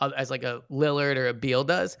as like a Lillard or a Beal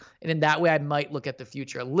does. And in that way, I might look at the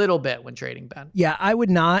future a little bit when trading Ben. Yeah, I would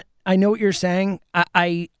not. I know what you're saying.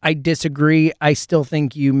 I disagree. I still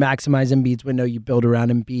think you maximize Embiid's window. You build around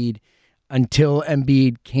Embiid until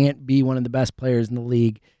Embiid can't be one of the best players in the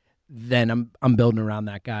league. Then I'm building around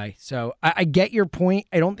that guy. So I get your point.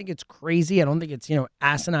 I don't think it's crazy. I don't think it's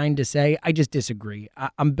asinine to say. I just disagree.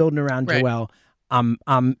 I'm building around Joel.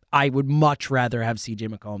 I would much rather have CJ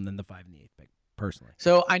McCollum than the 5 and the 8 pick, personally.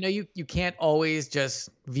 So I know you can't always just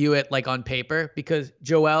view it like on paper, because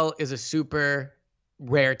Joel is a super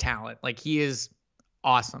rare talent. Like, he is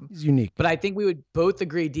awesome. He's unique. But I think we would both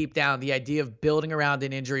agree deep down the idea of building around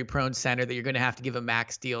an injury-prone center that you're going to have to give a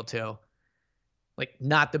max deal to, like,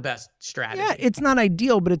 not the best strategy. Yeah, it's not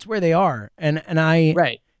ideal, but it's where they are. And I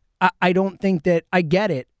right. I don't think that I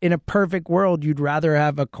get it. In a perfect world, you'd rather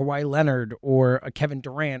have a Kawhi Leonard or a Kevin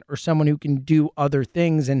Durant or someone who can do other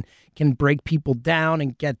things and can break people down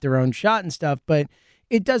and get their own shot and stuff. But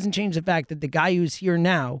it doesn't change the fact that the guy who's here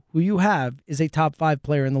now, who you have, is a top 5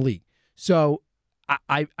 player in the league. So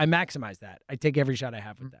I maximize that. I take every shot I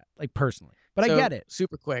have with that, like, personally. But I get it.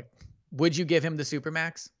 Super quick. Would you give him the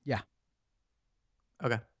Supermax? Yeah.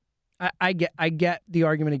 Okay. I get the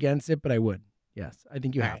argument against it, but I would. Yes, I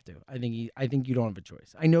think you have to. I think you don't have a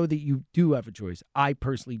choice. I know that you do have a choice. I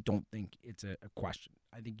personally don't think it's a question.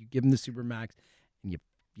 I think you give him the Supermax, and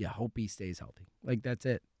you hope he stays healthy. Like, that's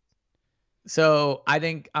it. So I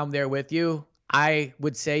think I'm there with you. I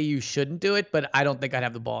would say you shouldn't do it, but I don't think I'd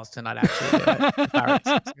have the balls to not actually do it. If I were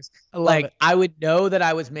the Sixers. I would know that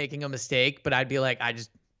I was making a mistake, but I'd be like,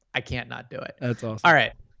 I can't not do it. That's awesome. All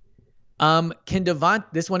right.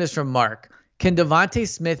 This one is from Mark. Can Devonta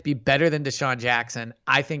Smith be better than Deshaun Jackson?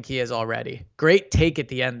 I think he is already. Great take at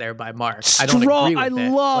the end there by Mark. I don't agree with it. I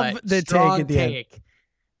love the take at the end.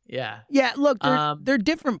 Yeah. Yeah, look, they're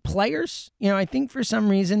different players. I think for some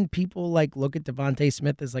reason people look at Devonta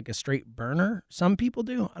Smith as like a straight burner. Some people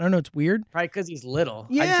do. I don't know. It's weird. Probably because he's little.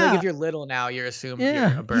 Yeah. I just feel like if you're little now, you're assuming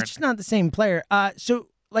you're a burner. He's just not the same player. So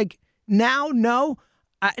now, no.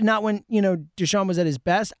 Not when, Deshaun was at his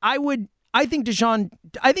best. I think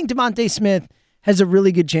Devonta Smith has a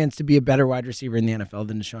really good chance to be a better wide receiver in the NFL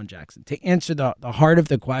than Deshaun Jackson. To answer the heart of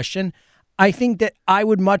the question, I think that I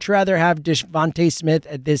would much rather have Devonta Smith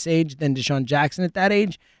at this age than Deshaun Jackson at that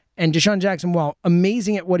age. And Deshaun Jackson, while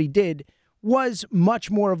amazing at what he did, was much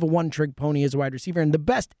more of a one-trick pony as a wide receiver. And the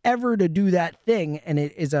best ever to do that thing, and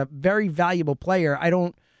it is a very valuable player. I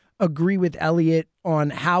don't agree with Eliot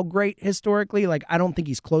on how great historically. I don't think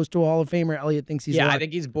he's close to a Hall of Famer. Eliot thinks he's I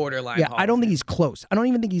think he's borderline. Yeah, I don't think he's close. I don't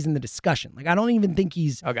even think he's in the discussion. I don't even think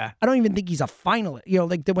he's okay. I don't even think he's a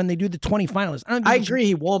finalist. When they do the 20 finalists. I agree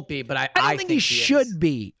he won't be, but I don't think he should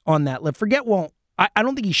be on that list. I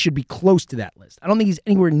don't think he should be close to that list. I don't think he's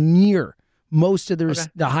anywhere near most of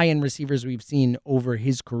the high-end receivers we've seen over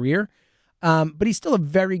his career. But he's still a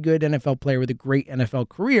very good NFL player with a great NFL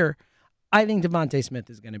career. I think Devonta Smith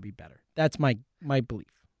is going to be better. That's my belief.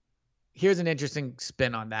 Here's an interesting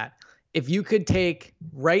spin on that. If you could take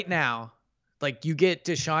right now, you get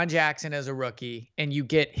Deshaun Jackson as a rookie and you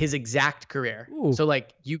get his exact career. Ooh. So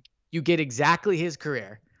you get exactly his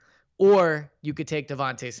career, or you could take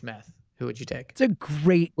Devonta Smith. Who would you take? It's a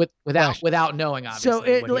great without knowing,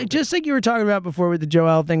 obviously. So just like you were talking about before with the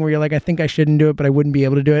Joel thing, where you're like, I think I shouldn't do it, but I wouldn't be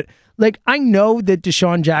able to do it. I know that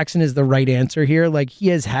Deshaun Jackson is the right answer here. He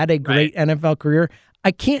has had a great NFL career.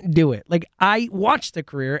 I can't do it. I watched the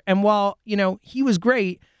career, and while he was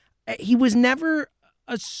great, he was never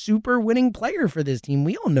a super winning player for this team.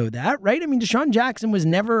 We all know that, right? I mean, Deshaun Jackson was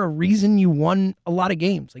never a reason you won a lot of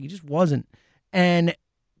games. He just wasn't. And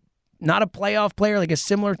not a playoff player, a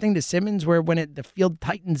similar thing to Simmons, where when the field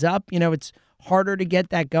tightens up, it's harder to get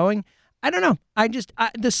that going. I don't know.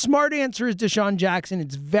 The smart answer is Deshaun Jackson.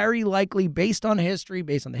 It's very likely, based on history,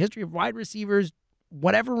 based on the history of wide receivers,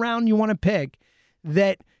 whatever round you want to pick,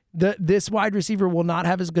 that this wide receiver will not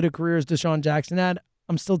have as good a career as Deshaun Jackson had.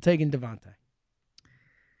 I'm still taking Devonta.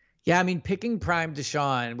 Yeah, I mean, picking prime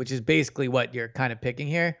Deshaun, which is basically what you're kind of picking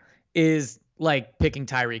here, is like picking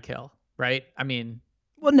Tyreek Hill, right? I mean...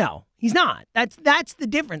 Well, no, he's not. That's the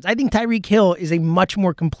difference. I think Tyreek Hill is a much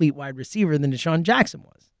more complete wide receiver than Deshaun Jackson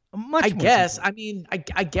was. Much I more guess. complete.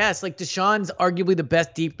 I guess like Deshaun's arguably the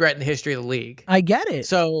best deep threat in the history of the league. I get it.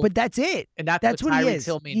 So, but that's it. and that's what he Tyreek is.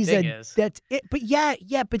 Hill main He's thing is. That's it. But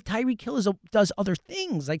but Tyreek Hill does other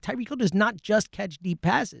things. Like Tyreek Hill does not just catch deep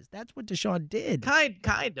passes. That's what Deshaun did.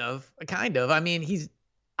 Kind of. I mean,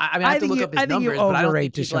 I have to look up his numbers, but I don't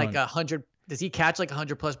think he's Deshaun. like 100. Does he catch like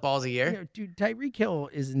 100 plus balls a year? Yeah, dude, Tyreek Hill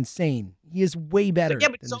is insane. He is way better. Yeah,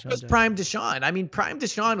 but so was prime Deshaun. I mean, prime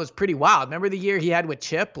Deshaun was pretty wild. Remember the year he had with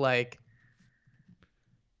Chip? Like,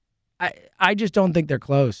 I just don't think they're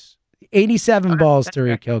close. 87 balls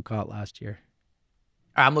Tyreek Hill caught last year.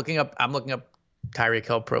 I'm looking up Tyreek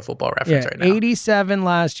Hill Pro Football Reference right now. 87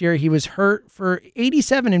 last year. He was hurt for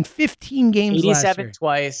 87 in 15 games last year. 87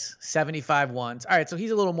 twice, 75 once. All right, so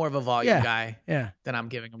he's a little more of a volume guy than I'm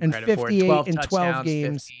giving him and credit for. 58 in 12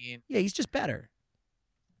 games. 15. Yeah, he's just better.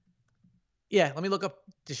 Yeah, let me look up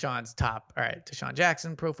Deshaun's top. All right, Deshaun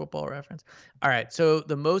Jackson, Pro Football Reference. All right, so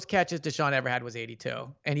the most catches Deshaun ever had was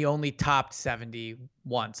 82, and he only topped 70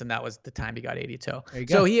 once, and that was the time he got 82.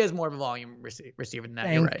 So he is more of a volume receiver than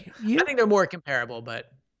that. You're right. I think they're more comparable,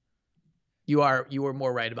 but you were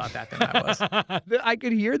more right about that than I was. I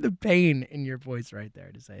could hear the pain in your voice right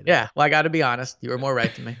there to say that. Yeah, well, I got to be honest. You were more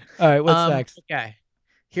right than me. All right, what's next? Okay,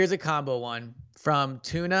 here's a combo one from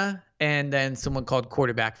Tuna and then someone called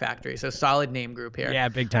Quarterback Factory. So solid name group here. Yeah,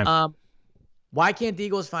 big time. Why can't the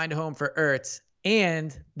Eagles find a home for Ertz?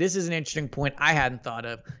 And this is an interesting point I hadn't thought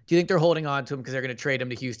of. Do you think they're holding on to him because they're going to trade him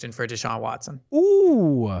to Houston for Deshaun Watson?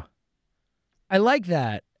 Ooh, I like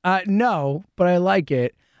that. No, but I like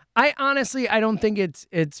it. I don't think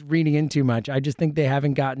it's reading in too much. I just think they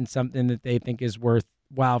haven't gotten something that they think is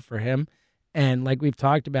worthwhile for him. And like we've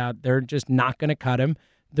talked about, they're just not going to cut him.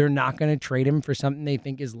 They're not going to trade him for something they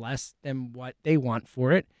think is less than what they want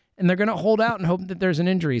for it. And they're going to hold out and hope that there's an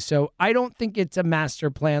injury. So I don't think it's a master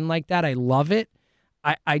plan like that. I love it.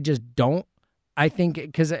 I just don't. I think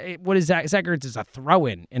because what is Zach Ertz is a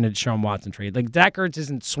throw-in in a Deshaun Watson trade. Like Zach Ertz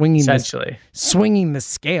isn't swinging the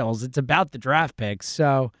scales. It's about the draft picks.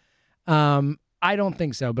 So I don't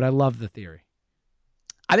think so, but I love the theory.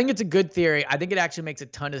 I think it's a good theory. I think it actually makes a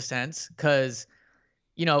ton of sense because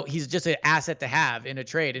he's just an asset to have in a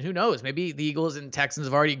trade. And who knows, maybe the Eagles and Texans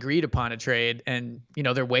have already agreed upon a trade and,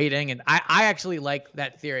 they're waiting. And I actually like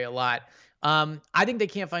that theory a lot. I think they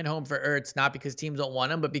can't find home for Ertz, not because teams don't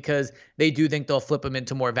want him, but because they do think they'll flip him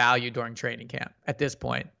into more value during training camp at this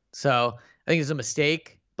point. So I think it's a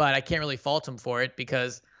mistake, but I can't really fault him for it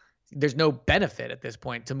because there's no benefit at this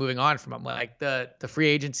point to moving on from him. Like the free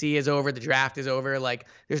agency is over. The draft is over. Like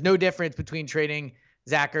there's no difference between trading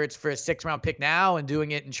Zach Ertz for a 6th-round pick now and doing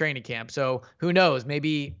it in training camp. So who knows?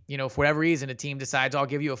 Maybe, for whatever reason, a team decides I'll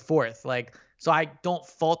give you a 4th. So I don't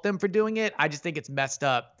fault them for doing it. I just think it's messed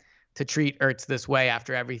up to treat Ertz this way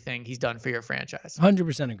after everything he's done for your franchise.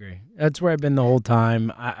 100% agree. That's where I've been the whole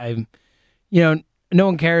time. No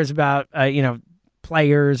one cares about,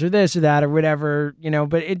 players or this or that or whatever,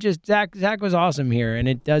 but it just, Zach was awesome here. And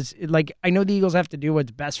it does, I know the Eagles have to do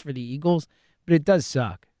what's best for the Eagles, but it does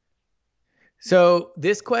suck. So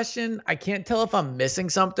this question, I can't tell if I'm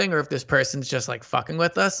missing something or if this person's just fucking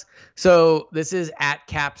with us. So this is at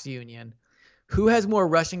Caps Union. Who has more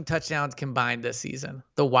rushing touchdowns combined this season?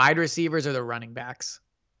 The wide receivers or the running backs?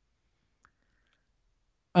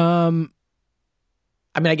 I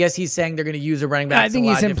guess he's saying they're going to use a running back. I think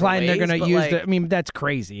he's implying they're going to use that's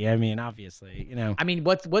crazy. Obviously,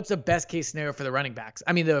 what's the best case scenario for the running backs?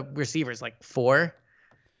 The receivers, 4?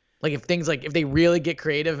 If they really get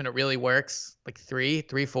creative and it really works, 3,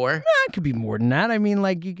 4? It could be more than that.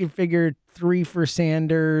 You could figure 3 for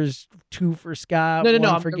Sanders, 2 for Scott, No,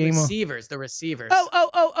 1 for Gainwell. The receivers.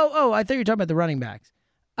 Oh, I thought you were talking about the running backs.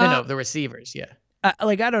 No, the receivers, yeah.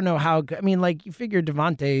 I don't know how, you figure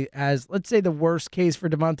Devonta has, let's say the worst case for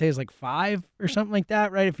Devonta is 5 or something like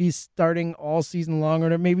that, right? If he's starting all season long,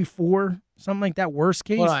 or maybe 4, something like that, worst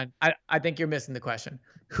case. Hold on. I think you're missing the question.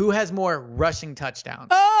 Who has more rushing touchdowns?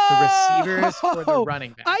 The receivers or the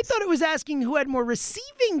running backs? I thought it was asking who had more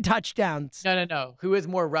receiving touchdowns. No. Who has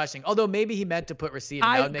more rushing? Although maybe he meant to put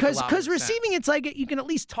receiving. Because receiving, it's you can at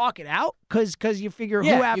least talk it out because you figure who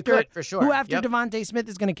after Devonta Smith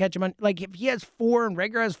is going to catch him on. If he has 4 and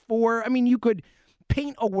Rager has 4, you could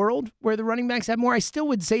paint a world where the running backs have more. I still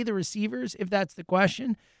would say the receivers if that's the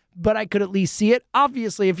question, but I could at least see it.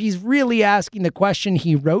 Obviously, if he's really asking the question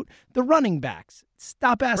he wrote, the running backs.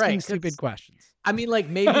 Stop asking stupid questions. Maybe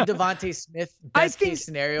Devonta Smith, best case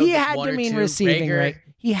scenario. He had to mean receiving, right?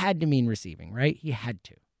 He had to mean receiving, right? He had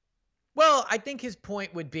to. Well, I think his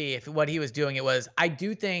point would be, if what he was doing it was, I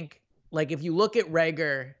do think, if you look at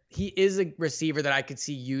Rager, he is a receiver that I could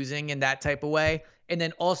see using in that type of way. And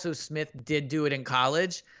then also Smith did do it in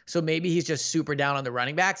college. So maybe he's just super down on the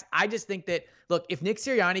running backs. I just think that, look, if Nick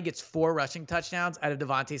Sirianni gets 4 rushing touchdowns out of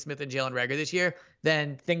Devonta Smith and Jalen Reagor this year,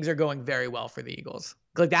 then things are going very well for the Eagles.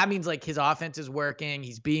 Like that means like his offense is working.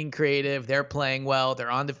 He's being creative. They're playing well. They're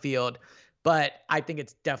on the field. But I think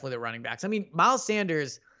it's definitely the running backs. I mean, Miles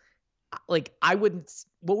Sanders, like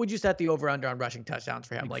what would you set the over under on rushing touchdowns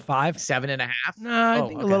for him? Like 5? 7.5? No, I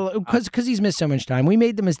think a little, because he's missed so much time. We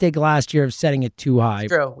made the mistake last year of setting it too high.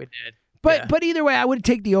 True, we did. But either way, I would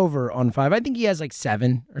take the over on 5. I think he has like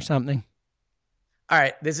 7 or something. All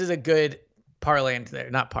right, this is a good parlay into there.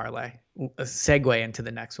 Not parlay, a segue into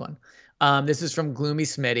the next one. This is from Gloomy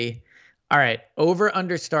Smitty. All right, over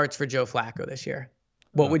under starts for Joe Flacco this year.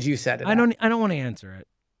 What would you set it I don't want to answer it.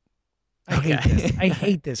 I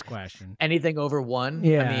hate this question. Anything over 1?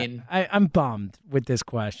 Yeah, I mean, I'm bummed with this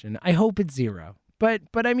question. I hope it's 0. But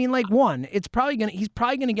I mean, like 1. He's probably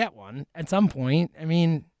gonna get 1 at some point. I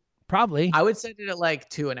mean, probably. I would set it at like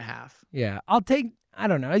 2.5. Yeah, I'll take. I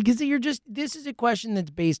don't know, because this is a question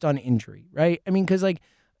that's based on injury, right? I mean, because like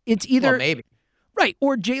it's either maybe. Right,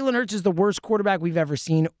 or Jalen Hurts is the worst quarterback we've ever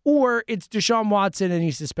seen, or it's Deshaun Watson and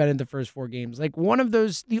he's suspended the first 4 games. Like one of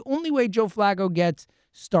those, the only way Joe Flacco gets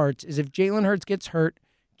starts is if Jalen Hurts gets hurt.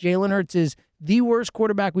 Jalen Hurts is the worst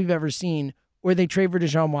quarterback we've ever seen, or they trade for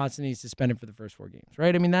Deshaun Watson and he's suspended for the first 4 games,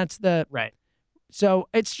 right? I mean, that's the... Right. So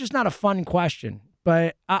it's just not a fun question,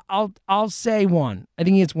 but I'll say 1. I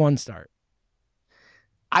think he gets 1 start.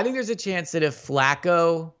 I think there's a chance that if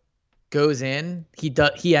Flacco goes in,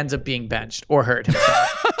 he ends up being benched or hurt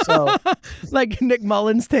himself. So like Nick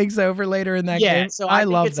Mullins takes over later in that game. Yeah, so I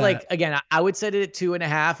think love it's that. like, again, I would set it at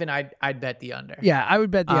 2.5, and I'd bet the under. Yeah, I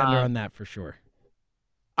would bet the under on that for sure.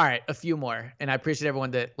 All right, a few more, and I appreciate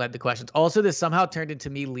everyone that led the questions. Also, this somehow turned into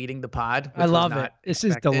me leading the pod. I love it. This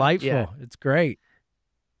is delightful. Yeah. It's great.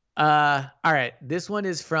 All right, this one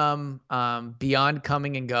is from Beyond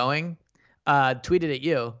Coming and Going. Tweeted at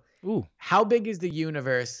you. Ooh. How big is the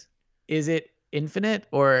universe? Is it infinite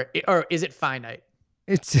or is it finite?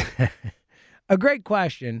 It's a great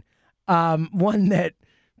question. One that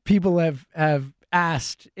people have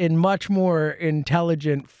asked in much more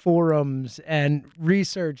intelligent forums and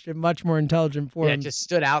researched in much more intelligent forums. Yeah, it just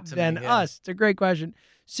stood out to than me. us. It's a great question.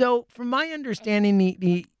 So from my understanding,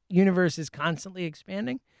 the universe is constantly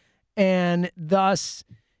expanding, and thus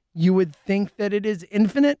you would think that it is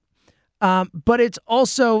infinite. But it's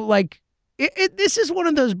also like, this is one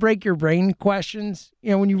of those break your brain questions, you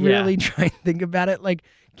know, when you really try and think about it. Like,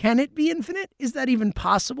 can it be infinite? Is that even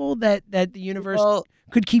possible that the universe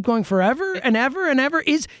could keep going forever and ever and ever?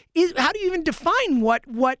 Is how do you even define what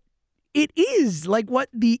it is? Like what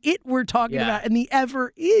the it we're talking about and the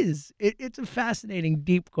ever is? It's a fascinating,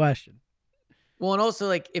 deep question. Well, and also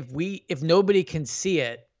like if nobody can see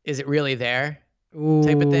it, is it really there? Ooh,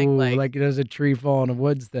 type of thing. Like there's a tree fall in the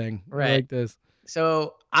woods thing. Right. I like this.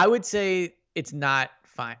 So I would say it's not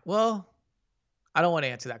fine. Well, I don't want to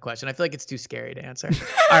answer that question. I feel like it's too scary to answer.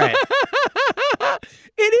 All right.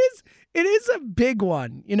 It is a big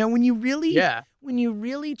one. You know, when you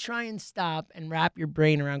really try and stop and wrap your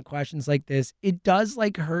brain around questions like this, it does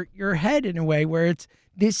like hurt your head in a way where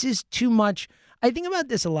this is too much. I think about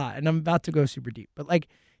this a lot, and I'm about to go super deep, but like,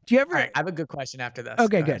 do you ever... All right, I have a good question after this.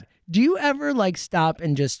 Okay, good. Do you ever like stop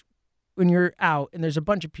and just, when you're out and there's a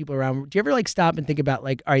bunch of people around, do you ever like stop and think about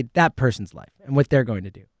like, all right, that person's life and what they're going to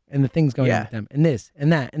do and the things going on with them and this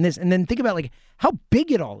and that and this, and then think about like how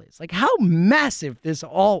big it all is, like how massive this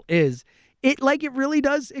all is. It really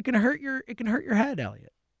does. It can hurt your head,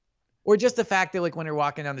 Elliot. Or just the fact that like when you're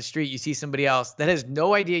walking down the street, you see somebody else that has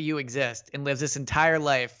no idea you exist and lives this entire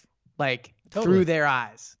life like through their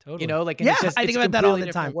eyes. Totally. You know, like I think about that all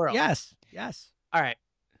the time. World. Yes. All right.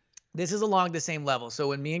 This is along the same level. So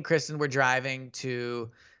when me and Kristen were driving to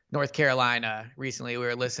North Carolina recently, we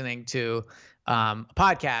were listening to a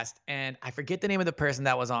podcast, and I forget the name of the person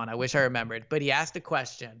that was on. I wish I remembered, but he asked a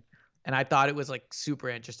question, and I thought it was like super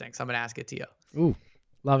interesting. So I'm going to ask it to you. Ooh,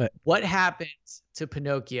 love it. What happens to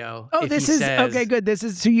Pinocchio? Oh, okay, good. So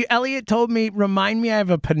Elliot told me, remind me, I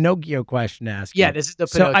have a Pinocchio question to ask you. Yeah, this is the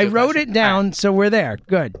Pinocchio So I wrote question. it down, Right. So we're there.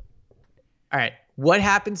 Good. All right. What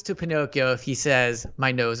happens to Pinocchio if he says,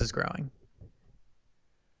 my nose is growing?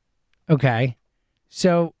 Okay.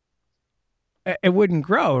 So it wouldn't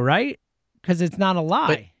grow, right? Because it's not a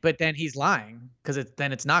lie. But then he's lying because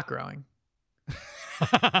it's not growing.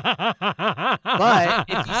 But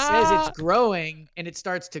if he says it's growing and it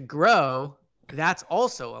starts to grow, that's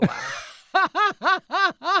also a lie.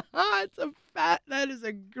 That is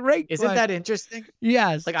a great Isn't question. that interesting?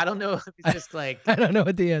 Yes. Like, I don't know if it's just like... I don't know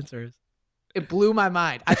what the answer is. It blew my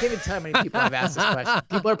mind. I can't even tell how many people I've asked this question.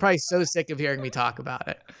 People are probably so sick of hearing me talk about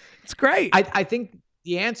it. It's great. I think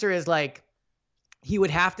the answer is like, he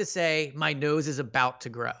would have to say, my nose is about to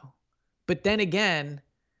grow. But then again,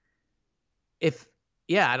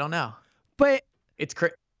 I don't know. But it's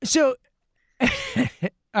so, all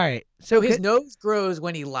right. So his nose grows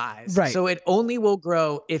when he lies. Right. So it only will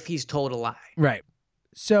grow if he's told a lie. Right.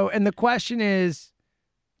 So, and the question is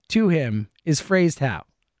to him is phrased how?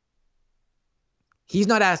 He's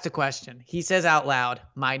not asked a question. He says out loud,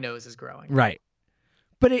 my nose is growing. Right.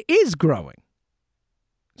 But it is growing.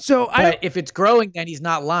 So if it's growing, then he's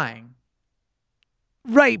not lying.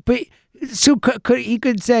 Right. But so he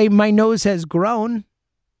could say, my nose has grown.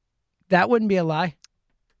 That wouldn't be a lie.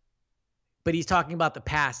 But he's talking about the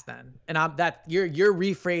past then. And you're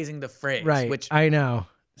rephrasing the phrase. Right. Which I know.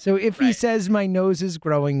 So if he says my nose is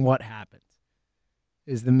growing, what happens?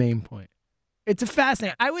 Is the main point. It's a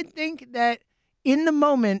fascinating. I would think that in the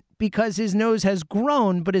moment, because his nose has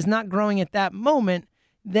grown, but is not growing at that moment,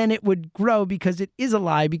 then it would grow because it is a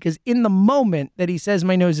lie, because in the moment that he says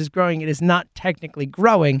my nose is growing, it is not technically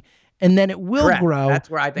growing, and then it will Correct. grow, That's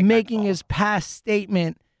where I think making his past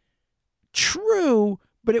statement true,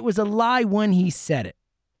 but it was a lie when he said it.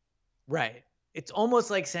 Right. It's almost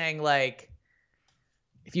like saying, like,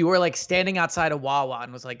 if you were like standing outside a Wawa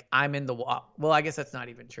and was like, I'm in the Wawa. Well, I guess that's not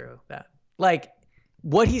even true. That, like,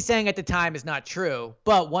 what he's saying at the time is not true,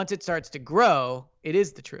 but once it starts to grow, it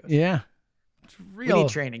is the truth. Yeah. It's real. We need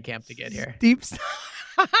training camp to get here. Deep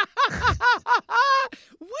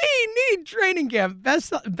We need training camp.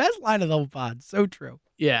 Best line of the whole pod. So true.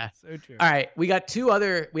 Yeah. So true. All right. We actually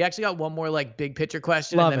got one more like big picture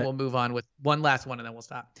question. Love and then it. We'll move on with one last one and then we'll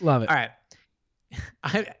stop. Love it. All right.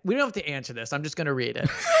 We don't have to answer this. I'm just going to read it.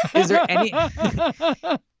 Is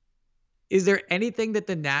there anything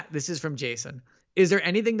that this is from Jason. Is there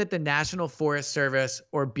anything that the National Forest Service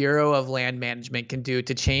or Bureau of Land Management can do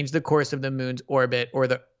to change the course of the moon's orbit or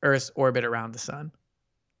the Earth's orbit around the sun?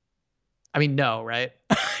 I mean, no, right?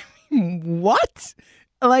 What?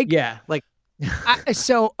 Like, yeah, like.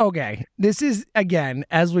 Okay. This is, again,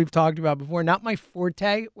 as we've talked about before, not my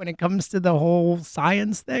forte when it comes to the whole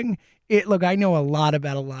science thing. Look, I know a lot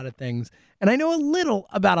about a lot of things, and I know a little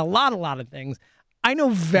about a lot of things. I know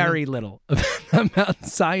very little about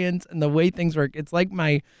science and the way things work. It's like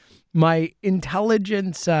my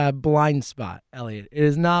intelligence blind spot, Elliot. It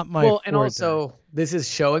is not my forte. And also, this is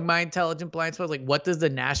showing my intelligent blind spot. Like, what does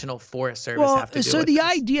the National Forest Service have to do with the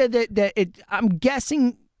this? idea that I'm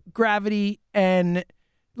guessing gravity and,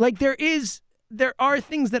 like, there are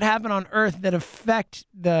things that happen on Earth that affect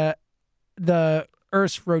the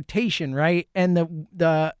Earth's rotation, right? And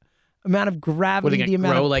the amount of gravity, the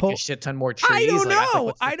amount grow of like a shit ton more trees. I don't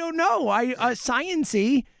know. I don't know.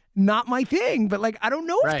 Science-y, not my thing, but like, I don't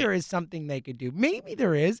know if there is something they could do. Maybe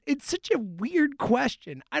there is. It's such a weird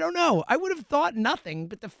question. I don't know. I would have thought nothing,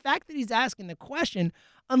 but the fact that he's asking the question,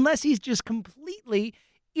 unless he's just completely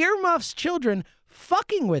earmuffs children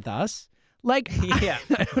fucking with us, like, yeah.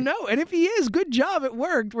 I don't know. And if he is, good job. It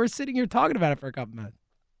worked. We're sitting here talking about it for a couple minutes.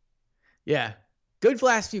 Yeah. Good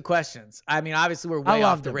last few questions. I mean, obviously, we're way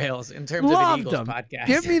off the rails in terms of an Eagles podcast.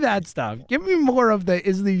 Give me that stuff. Give me more of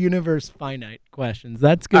is the universe finite questions.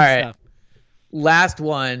 That's good stuff. Last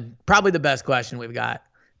one, probably the best question we've got.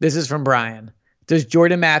 This is from Brian. Does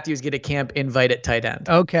Jordan Matthews get a camp invite at tight end?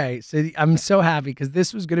 Okay, so I'm so happy because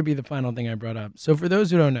this was going to be the final thing I brought up. So for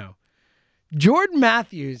those who don't know, Jordan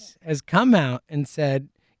Matthews has come out and said,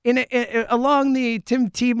 along the Tim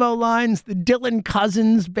Tebow lines, the Dylan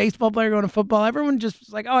Cousins, baseball player going to football, everyone just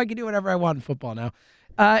was like, oh, I can do whatever I want in football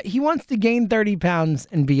now. He wants to gain 30 pounds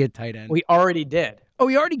and be a tight end. We already did. Oh,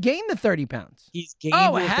 he already gained the 30 pounds. He's gained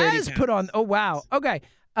the 30 pounds. Put on. Oh, wow. Okay.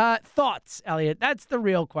 Thoughts, Elliot? That's the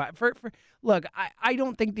real question. Look, I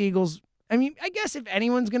don't think the Eagles, I mean, I guess if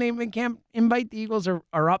anyone's going to invite the Eagles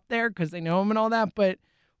are up there because they know him and all that, but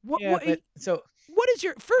what is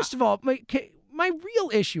your, first of all, my real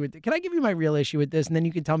issue with it, can I give you my real issue with this, and then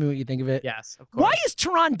you can tell me what you think of it? Yes, of course. Why is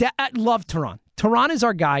I love Teron. Teron is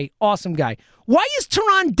our guy, awesome guy. Why is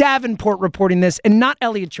Teron Davenport reporting this and not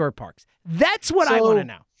Eliot Shorr-Parks? That's what I want to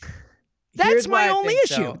know. That's my only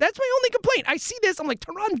issue. So. That's my only complaint. I see this, I'm like,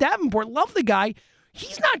 Teron Davenport, love the guy.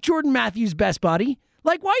 He's not Jordan Matthews' best buddy.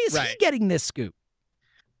 Like, why is he getting this scoop?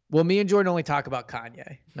 Well, me and Jordan only talk about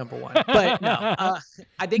Kanye, number one. But no,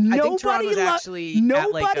 I think Teron was actually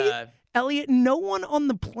Elliot, no one on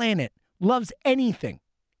the planet loves anything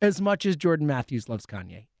as much as Jordan Matthews loves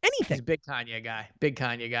Kanye. Anything. He's a big Kanye guy.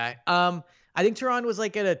 I think Teron was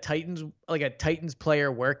like at a Titans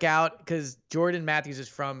player workout because Jordan Matthews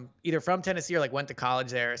is either from Tennessee or like went to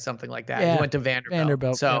college there or something like that. Yeah, he went to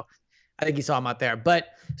Vanderbilt. So I think he saw him out there. But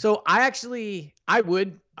so I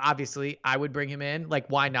would bring him in. Like,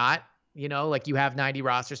 why not? You know, like you have 90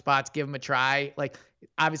 roster spots, give him a try. Like,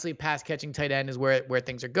 obviously pass catching tight end is where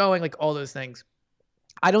things are going, like all those things.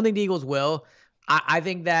 I don't think the Eagles will. I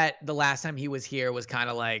think that the last time he was here was kind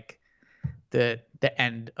of like the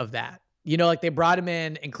end of that. You know, like they brought him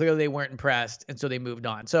in and clearly they weren't impressed. And so they moved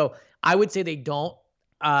on. So I would say they don't,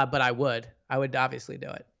 but I would obviously do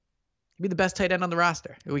it. He'd be the best tight end on the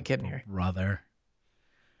roster. Are we kidding here? Brother.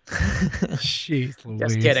 Jeez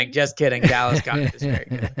Louise. Just kidding. Dallas got it. Is very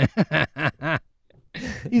good.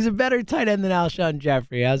 He's a better tight end than Alshon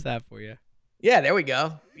Jeffrey. How's that for you? Yeah, there we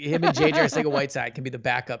go. Him and J.J. Arcega-Whiteside can be the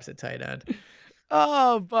backups at tight end.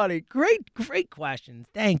 Oh, buddy. Great questions.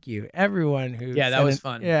 Thank you, everyone who Yeah, that was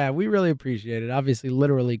fun. Yeah, we really appreciate it. Obviously,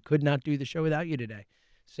 literally could not do the show without you today.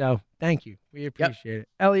 So thank you. We appreciate it.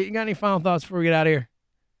 Elliot, you got any final thoughts before we get out of here?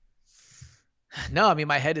 No, I mean,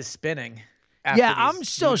 my head is spinning. Yeah, I'm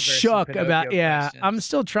still shook about, questions. I'm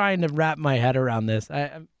still trying to wrap my head around this.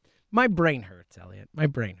 My brain hurts, Elliot. My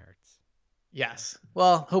brain hurts. Yes.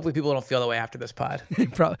 Well, hopefully people don't feel that way after this pod.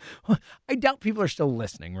 Probably. I doubt people are still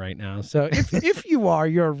listening right now. So if you are,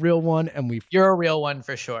 you're a real one, and you're a real one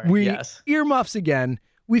for sure. Yes. Earmuffs again.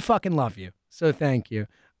 We fucking love you. So thank you.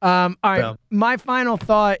 All right. Boom. My final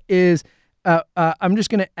thought is I'm just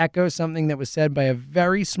going to echo something that was said by a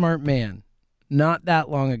very smart man not that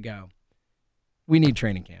long ago. We need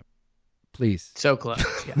training camp. Please. So close.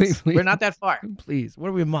 Yes. Please. We're not that far. Please. What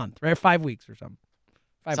are we, a month, right? 5 weeks or something.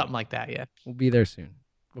 Something like that, yeah. We'll be there soon,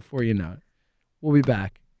 before you know it. We'll be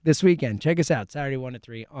back this weekend. Check us out, Saturday 1 to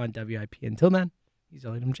 3 on WIP. Until then, he's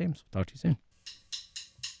Elliot James. We'll talk to you soon.